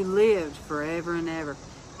 Who lived forever and ever.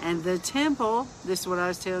 And the temple, this is what I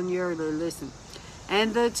was telling you earlier, listen.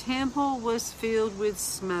 And the temple was filled with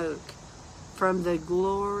smoke from the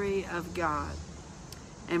glory of God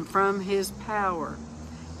and from his power.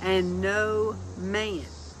 And no man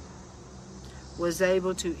was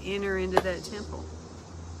able to enter into that temple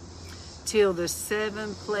till the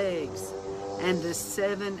 7 plagues and the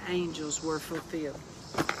 7 angels were fulfilled.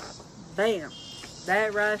 Bam.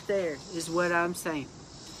 That right there is what I'm saying.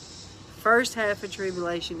 First half of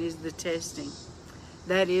tribulation is the testing.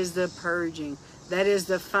 That is the purging. That is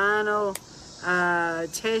the final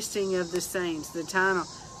testing of the saints. The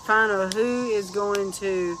final who is going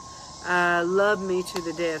to love me to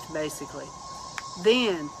the death, basically.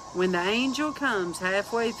 Then, when the angel comes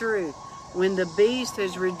halfway through, when the beast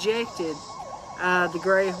has rejected the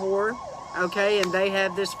great whore, okay, and they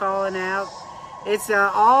have this falling out, it's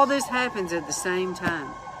all this happens at the same time.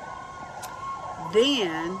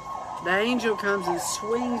 Then the angel comes and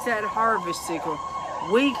swings that harvest sickle.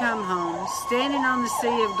 We come home, standing on the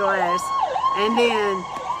sea of glass, and then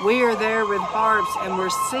we are there with harps, and we're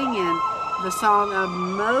singing the song of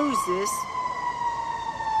Moses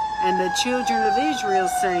and the children of Israel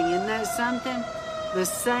sing. Isn't that something? The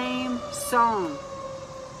same song.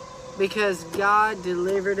 Because God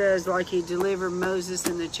delivered us like he delivered Moses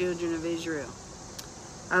and the children of Israel.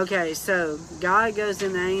 Okay, so God goes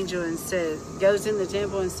in the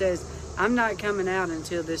temple and says, I'm not coming out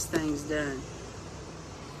until this thing's done.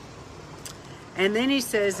 And then he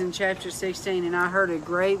says in chapter 16, and I heard a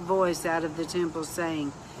great voice out of the temple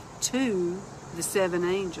saying to the 7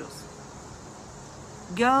 angels,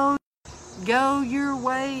 Go your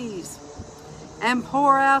ways, and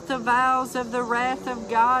pour out the vials of the wrath of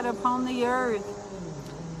God upon the earth.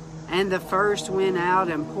 And the first went out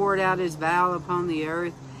and poured out his vial upon the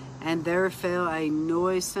earth, and there fell a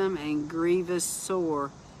noisome and grievous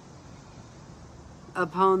sore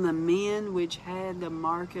upon the men which had the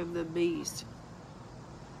mark of the beast.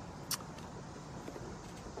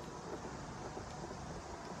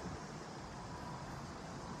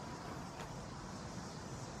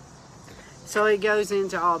 So it goes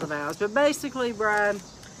into all the vows. But basically, bride,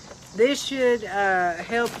 this should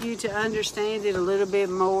help you to understand it a little bit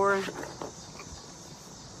more.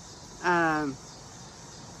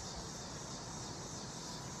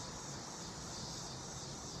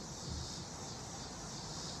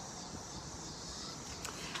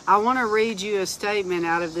 I want to read you a statement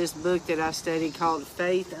out of this book that I studied called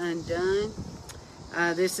Faith Undone.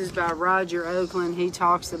 This is by Roger Oakland. He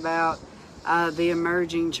talks about the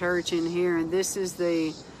emerging church in here, and this is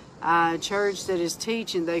the church that is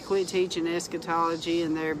teaching. They quit teaching eschatology,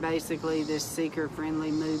 and they're basically this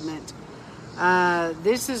seeker-friendly movement.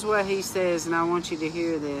 This is what he says, and I want you to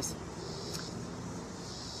hear this.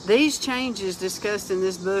 These changes discussed in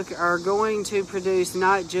this book are going to produce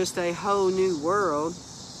not just a whole new world,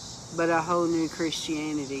 but a whole new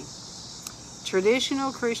Christianity.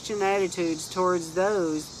 Traditional Christian attitudes towards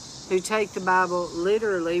those who take the Bible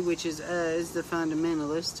literally, which is us, the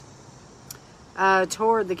fundamentalists,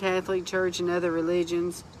 toward the Catholic Church and other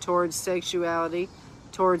religions, towards sexuality,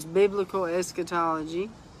 towards biblical eschatology,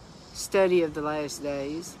 study of the last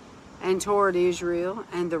days, and toward Israel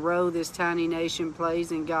and the role this tiny nation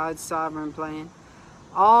plays in God's sovereign plan,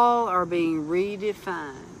 all are being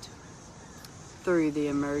redefined through the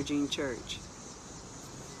emerging church.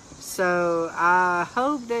 So I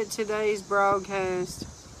hope that today's broadcast,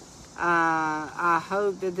 I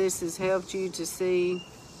hope that this has helped you to see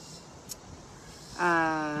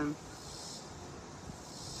about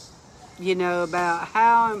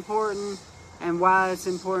how important and why it's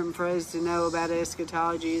important for us to know about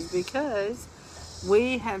eschatology is because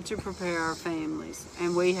we have to prepare our families,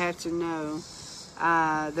 and we have to know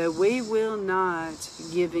that we will not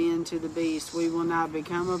give in to the beast. We will not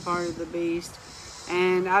become a part of the beast.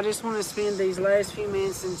 And I just want to spend these last few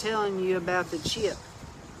minutes in telling you about the chip.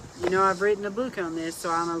 I've written a book on this,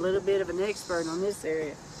 so I'm a little bit of an expert on this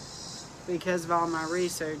area because of all my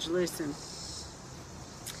research. Listen.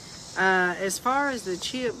 As far as the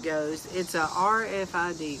chip goes, it's a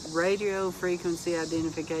RFID, radio frequency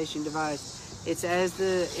identification device. It's as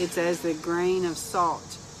the grain of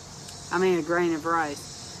salt. A grain of rice.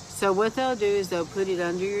 So what they'll do is they'll put it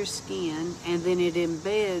under your skin, and then it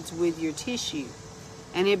embeds with your tissue,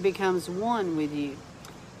 and it becomes one with you.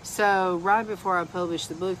 So right before I published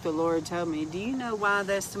the book, the Lord told me, "Do you know why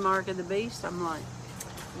that's the mark of the beast?" I'm like,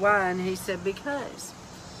 "Why?" And He said, "Because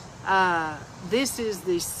this is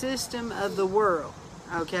the system of the world,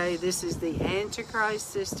 okay? This is the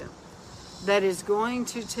Antichrist system that is going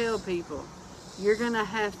to tell people, you're going to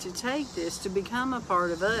have to take this to become a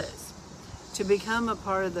part of us, to become a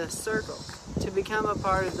part of the circle, to become a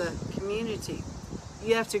part of the community.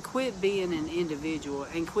 You have to quit being an individual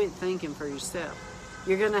and quit thinking for yourself.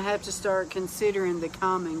 You're going to have to start considering the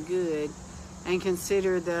common good and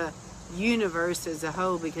consider the universe as a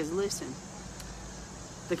whole, because listen,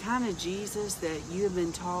 the kind of Jesus that you have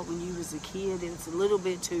been taught when you was a kid, it's a little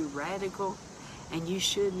bit too radical, and you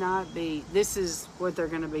should not be." This is what they're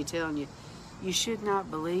going to be telling you. You should not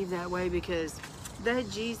believe that way, because that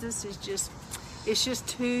Jesus is it's just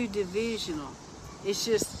too divisional. It's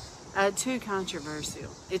just too controversial.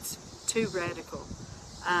 It's too radical.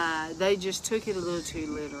 They just took it a little too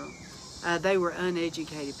literal. They were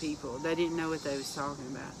uneducated people. They didn't know what they was talking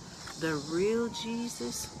about. The real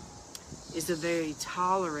Jesus is a very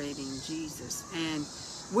tolerating Jesus, and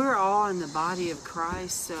we're all in the body of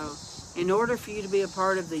Christ. So in order for you to be a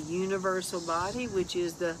part of the universal body, which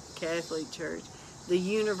is the Catholic Church, the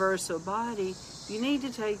universal body, you need to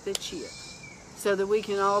take the chip so that we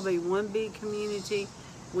can all be one big community.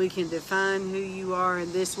 We can define who you are,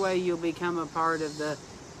 and this way you'll become a part of the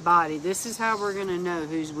body. This is how we're going to know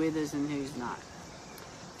who's with us and who's not.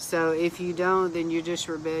 So if you don't, then you're just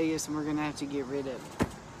rebellious, and we're going to have to get rid of it.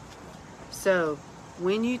 So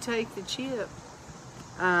when you take the chip,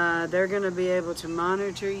 they're going to be able to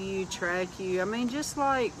monitor you, track you. Just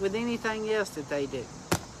like with anything else that they do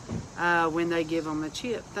when they give them a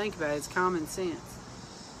chip. Think about it. It's common sense.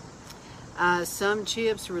 Some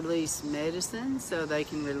chips release medicine, so they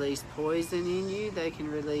can release poison in you. They can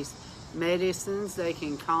release medicines. They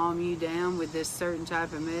can calm you down with this certain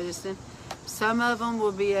type of medicine. Some of them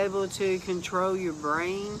will be able to control your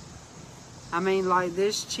brain. Like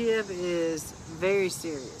this chip is very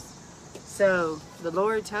serious. So the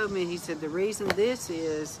Lord told me, He said, the reason this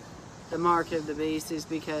is the mark of the beast is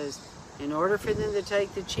because in order for them to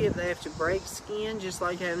take the chip, they have to break skin, just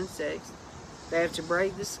like having sex. They have to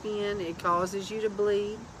break the skin. It causes you to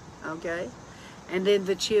bleed, okay? And then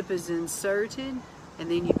the chip is inserted,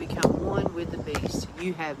 and then you become one with the beast.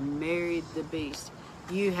 You have married the beast.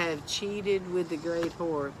 You have cheated with the great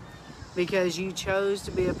whore, because you chose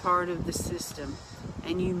to be a part of the system,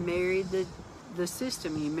 and you married the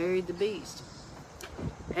system. You married the beast.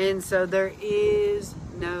 And so there is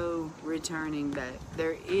no returning back.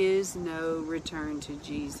 There is no return to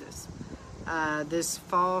Jesus. This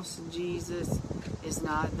false Jesus is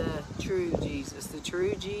not the true Jesus. The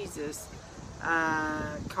true Jesus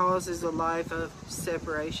causes a life of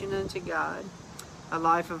separation unto God, a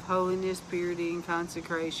life of holiness, purity, and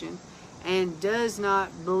consecration, and does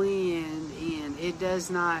not blend in. It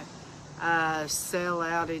does not sell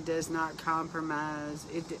out. It does not compromise.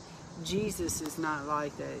 Jesus is not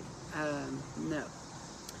like that. No.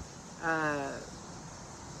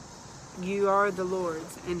 You are the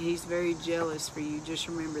Lord's, and He's very jealous for you. Just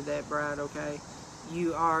remember that, bride, okay?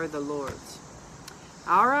 You are the Lord's.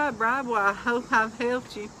 All right, bride. Well, I hope I've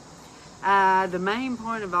helped you. The main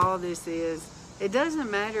point of all this is, it doesn't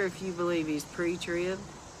matter if you believe he's pre-trib,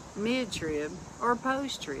 mid-trib, or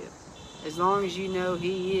post-trib, as long as you know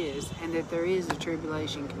he is, and that there is a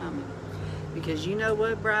tribulation coming. Because you know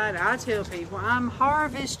what, bride? I tell people, I'm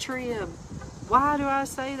harvest trib. Why do I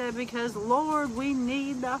say that? Because, Lord, we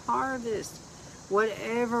need the harvest.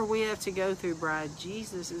 Whatever we have to go through, bride,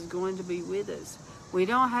 Jesus is going to be with us. We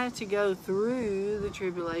don't have to go through the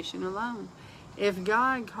tribulation alone. If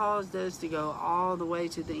God caused us to go all the way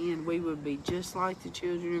to the end, we would be just like the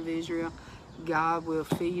children of Israel. God will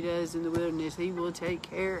feed us in the wilderness. He will take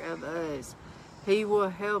care of us. He will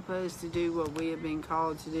help us to do what we have been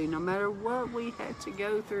called to do, no matter what we had to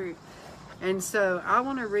go through. And so I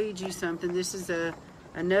want to read you something. This is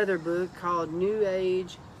another book called New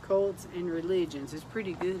Age, Cults, and Religions. It's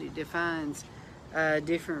pretty good. It defines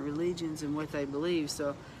different religions and what they believe.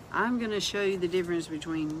 So I'm going to show you the difference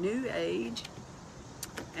between New Age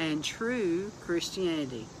and true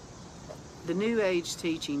Christianity. The New Age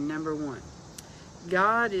teaching, number 1.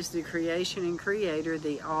 God is the creation and creator,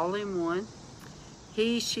 the all-in-one.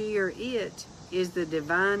 He, she, or it is the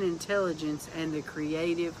divine intelligence and the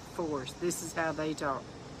creative force. This is how they talk.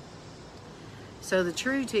 So the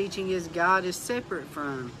true teaching is God is separate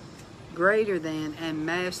from, greater than, and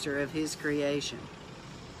master of his creation.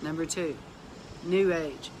 Number 2, New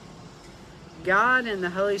Age. God and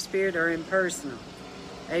the Holy Spirit are impersonal.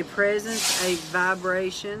 A presence, a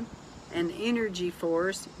vibration, an energy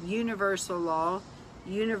force, universal law,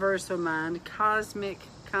 universal mind, cosmic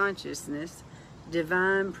consciousness,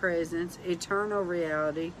 divine presence, eternal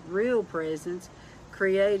reality, real presence,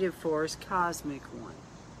 creative force, cosmic one.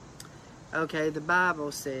 Okay, the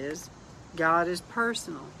Bible says God is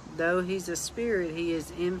personal. Though he's a spirit, he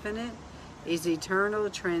is infinite, is eternal,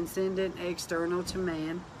 transcendent, external to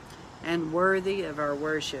man, and worthy of our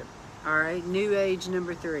worship. All right, New Age,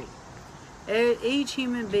 number 3. Each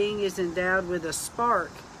human being is endowed with a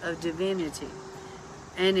spark of divinity.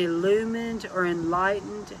 An illumined or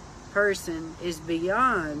enlightened person is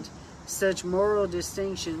beyond such moral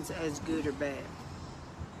distinctions as good or bad.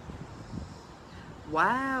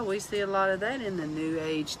 Wow, we see a lot of that in the New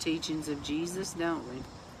Age teachings of Jesus, don't we?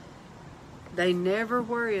 They never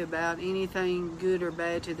worry about anything good or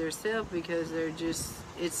bad to themselves because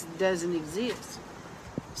it doesn't exist.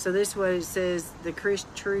 So this is what it says, the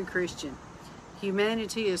true Christian.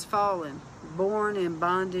 Humanity is fallen, born in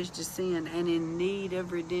bondage to sin and in need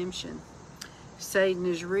of redemption. Satan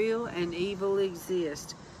is real and evil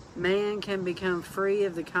exists. Man can become free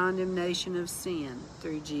of the condemnation of sin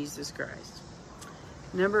through Jesus Christ.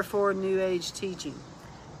 Number 4, New Age teaching.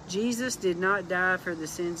 Jesus did not die for the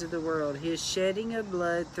sins of the world. His shedding of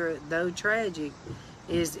blood, though tragic,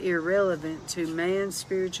 is irrelevant to man's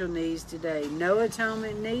spiritual needs today. No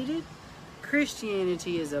atonement needed.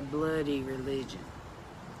 Christianity is a bloody religion.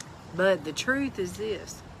 But the truth is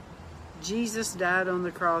this. Jesus died on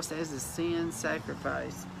the cross as a sin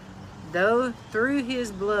sacrifice. Though through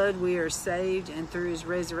his blood we are saved, and through his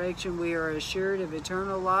resurrection we are assured of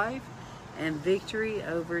eternal life and victory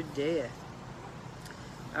over death.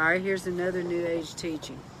 All right, here's another New Age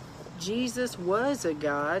teaching. Jesus was a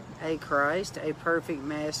God, a Christ, a perfect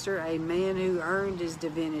master, a man who earned his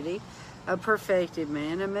divinity, a perfected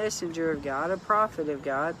man, a messenger of God, a prophet of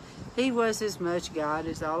God. He was as much God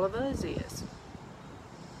as all of us is.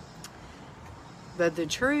 But the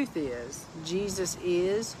truth is, Jesus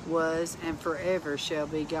is, was, and forever shall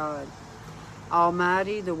be God.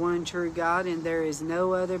 Almighty, the one true God, and there is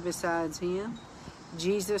no other besides him.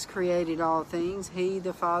 Jesus created all things. He,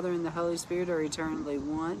 the Father, and the Holy Spirit are eternally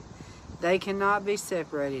one. They cannot be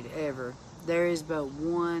separated ever. There is but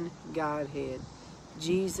one Godhead.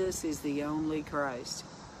 Jesus is the only Christ.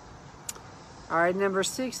 All right, number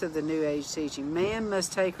 6 of the New Age teaching. Man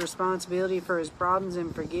must take responsibility for his problems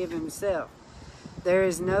and forgive himself. There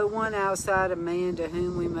is no one outside of man to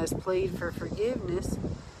whom we must plead for forgiveness.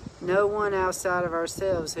 No one outside of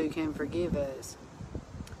ourselves who can forgive us.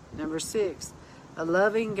 Number 6. A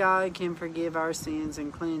loving God can forgive our sins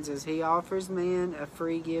and cleanse us. He offers man a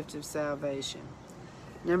free gift of salvation.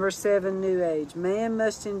 Number 7, New Age. Man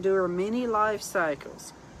must endure many life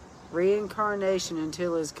cycles, reincarnation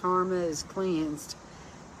until his karma is cleansed,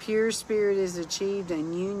 pure spirit is achieved,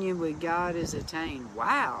 and union with God is attained.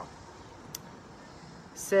 Wow!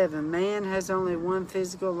 7. Man has only one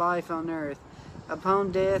physical life on earth.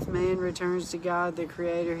 Upon death, man returns to God, the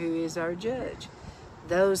Creator, who is our judge.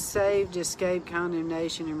 Those saved escape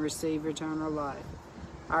condemnation and receive eternal life.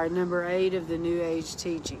 All right, number 8 of the New Age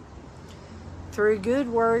teaching. Through good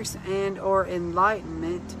works and or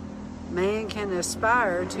enlightenment, man can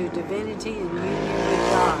aspire to divinity and union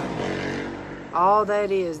with God. All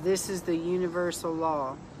that is, this is the universal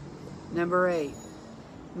law. Number 8.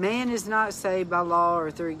 Man is not saved by law or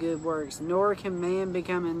through good works, nor can man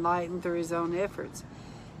become enlightened through his own efforts.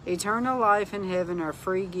 Eternal life and heaven are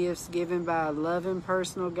free gifts given by a loving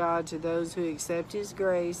personal God to those who accept His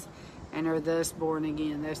grace and are thus born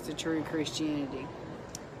again. That's the true Christianity.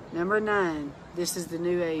 Number 9. This is the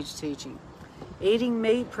New Age teaching. Eating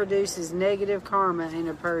meat produces negative karma in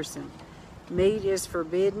a person. Meat is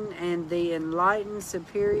forbidden, and the enlightened,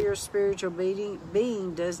 superior spiritual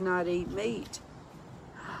being does not eat meat.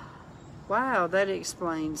 Wow, that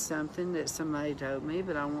explains something that somebody told me,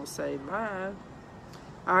 but I won't say it live.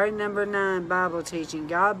 All right, number 9, Bible teaching.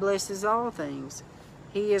 God blesses all things.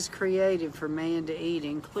 He is created for man to eat,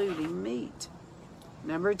 including meat.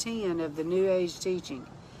 Number 10 of the New Age teaching.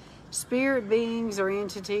 Spirit beings or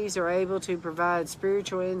entities are able to provide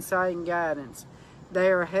spiritual insight and guidance.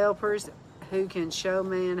 They are helpers who can show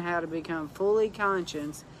man how to become fully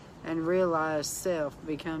conscious and realize self,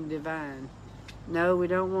 become divine. No, we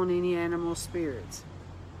don't want any animal spirits.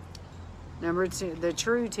 Number 2, the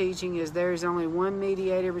true teaching is there is only one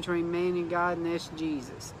mediator between man and God, and that's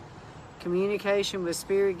Jesus. Communication with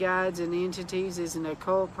spirit guides and entities is an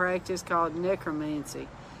occult practice called necromancy.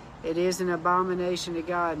 It is an abomination to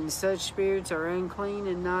God, and such spirits are unclean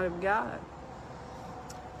and not of God.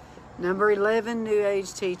 Number 11, New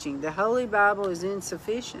Age teaching. The Holy Bible is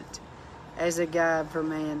insufficient as a guide for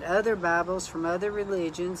man. Other Bibles from other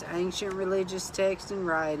religions, ancient religious texts and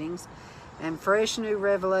writings, and fresh new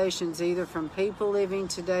revelations either from people living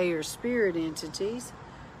today or spirit entities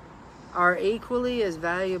are equally as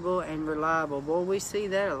valuable and reliable. Boy, we see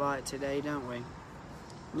that a lot today, don't we?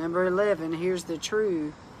 Number 11, here's the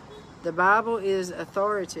truth. The Bible is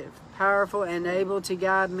authoritative, powerful, and able to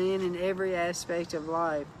guide man in every aspect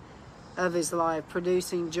of his life,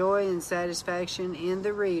 producing joy and satisfaction in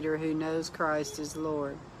the reader who knows Christ is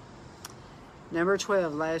Lord. Number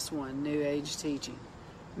 12, last one, New Age teaching.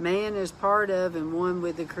 Man is part of and one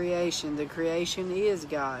with the creation. The creation is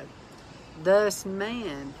God. Thus,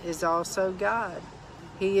 man is also God.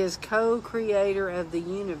 He is co-creator of the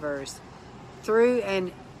universe. Through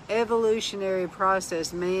an evolutionary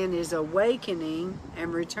process, man is awakening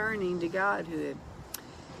and returning to Godhood.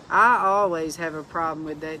 I always have a problem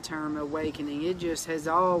with that term, awakening. It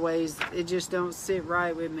just don't sit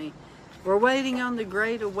right with me. We're waiting on the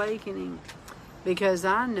Great Awakening, because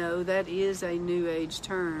I know that is a New Age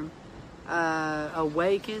term.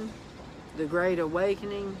 Awaken, the Great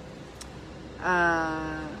Awakening.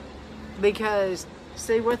 Because,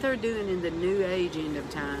 see, what they're doing in the New Age end of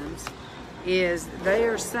times is they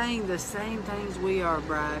are saying the same things we are,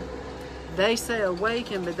 Bride. They say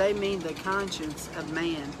awaken, but they mean the conscience of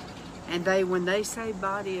man. And when they say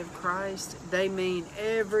body of Christ, they mean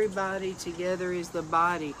everybody together is the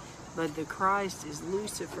body. But the Christ is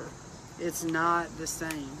Lucifer. It's not the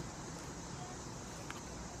same.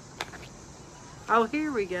 Oh,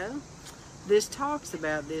 here we go. This talks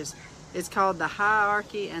about this. It's called the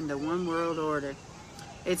hierarchy and the one world order.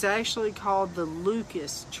 It's actually called the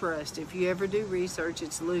Lucas Trust. If you ever do research,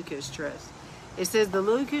 it's Lucas Trust. It says the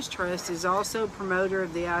Lucas Trust is also a promoter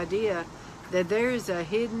of the idea that there is a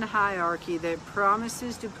hidden hierarchy that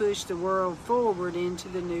promises to push the world forward into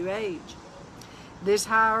the New Age. This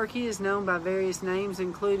hierarchy is known by various names,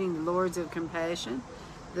 including the Lords of Compassion,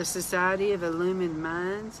 the Society of Illumined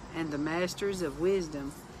Minds, and the Masters of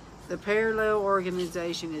Wisdom. The parallel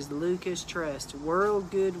organization is Lucas Trust. World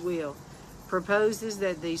Goodwill proposes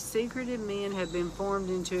that these secretive men have been formed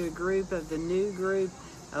into a group of the new group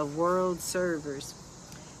of world servers.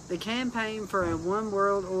 The campaign for a one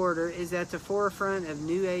world order is at the forefront of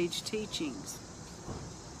New Age teachings.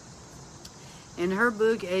 In her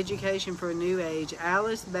book, Education for a New Age,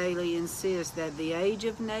 Alice Bailey insists that the age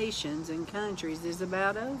of nations and countries is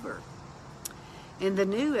about over. In the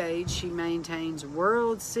New Age, she maintains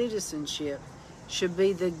world citizenship should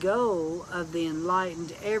be the goal of the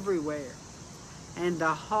enlightened everywhere and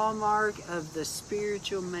the hallmark of the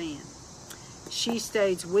spiritual man. She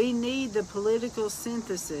states, we need the political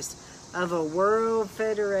synthesis of a world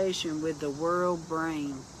federation with the world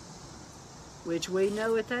brain, which we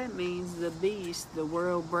know what that means, the beast, the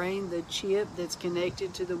world brain, the chip that's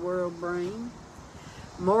connected to the world brain.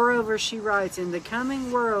 Moreover, she writes, in the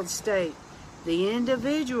coming world state, the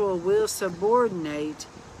individual will subordinate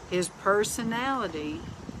his personality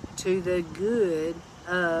to the good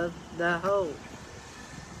of the whole.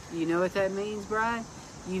 You know what that means, Brian?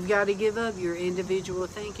 You've got to give up your individual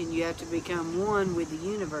thinking. You have to become one with the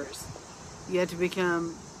universe. You have to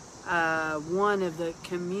become one of the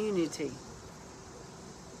community.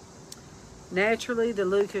 Naturally, the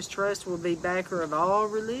Lucas Trust will be backer of all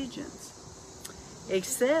religions,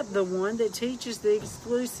 except the one that teaches the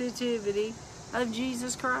exclusivity of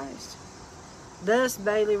Jesus Christ. Thus,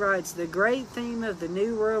 Bailey writes, the great theme of the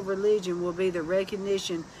New World religion will be the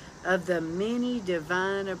recognition of the many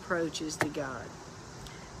divine approaches to God.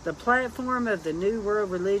 The platform of the New World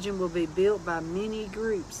religion will be built by many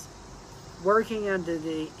groups, working under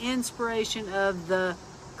the inspiration of the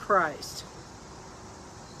Christ.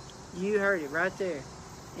 You heard it right there.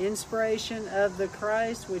 Inspiration of the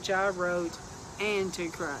Christ, which I wrote,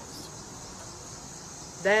 Antichrist.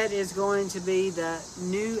 That is going to be the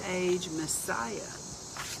New Age Messiah.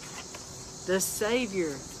 The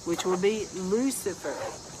Savior, which will be Lucifer,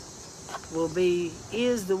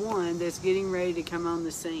 is the one that's getting ready to come on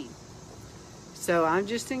the scene. So I'm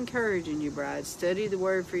just encouraging you, bride, study the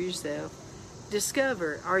Word for yourself.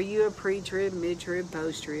 Discover, are you a pre-trib, mid-trib,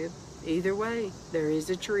 post-trib? Either way, there is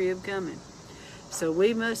a trib coming. So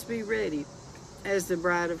we must be ready as the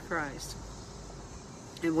bride of Christ.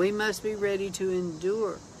 And we must be ready to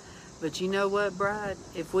endure. But you know what, bride?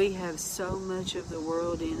 If we have so much of the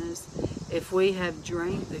world in us, if we have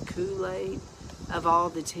drank the Kool-Aid of all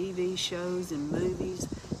the TV shows and movies,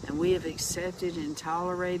 and we have accepted and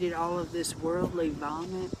tolerated all of this worldly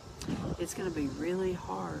vomit, it's going to be really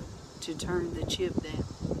hard to turn the chip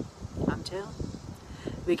down. I'm telling you.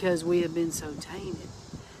 Because we have been so tainted.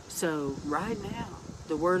 So right now,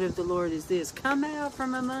 the word of the Lord is this: come out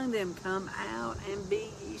from among them, come out and be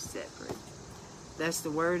ye separate. That's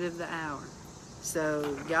the word of the hour.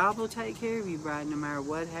 So God will take care of you, bride, no matter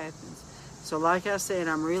what happens. So like I said,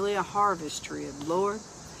 I'm really a harvest trib. Lord,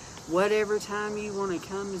 whatever time you want to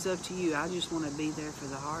come is up to you. I just want to be there for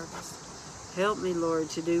the harvest. Help me, Lord,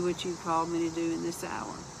 to do what you called me to do in this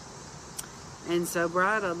hour. And so,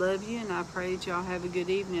 bride, I love you, and I pray that y'all have a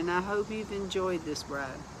good evening. I hope you've enjoyed this, bride.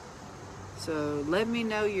 So let me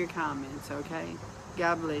know your comments, okay?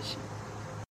 God bless you.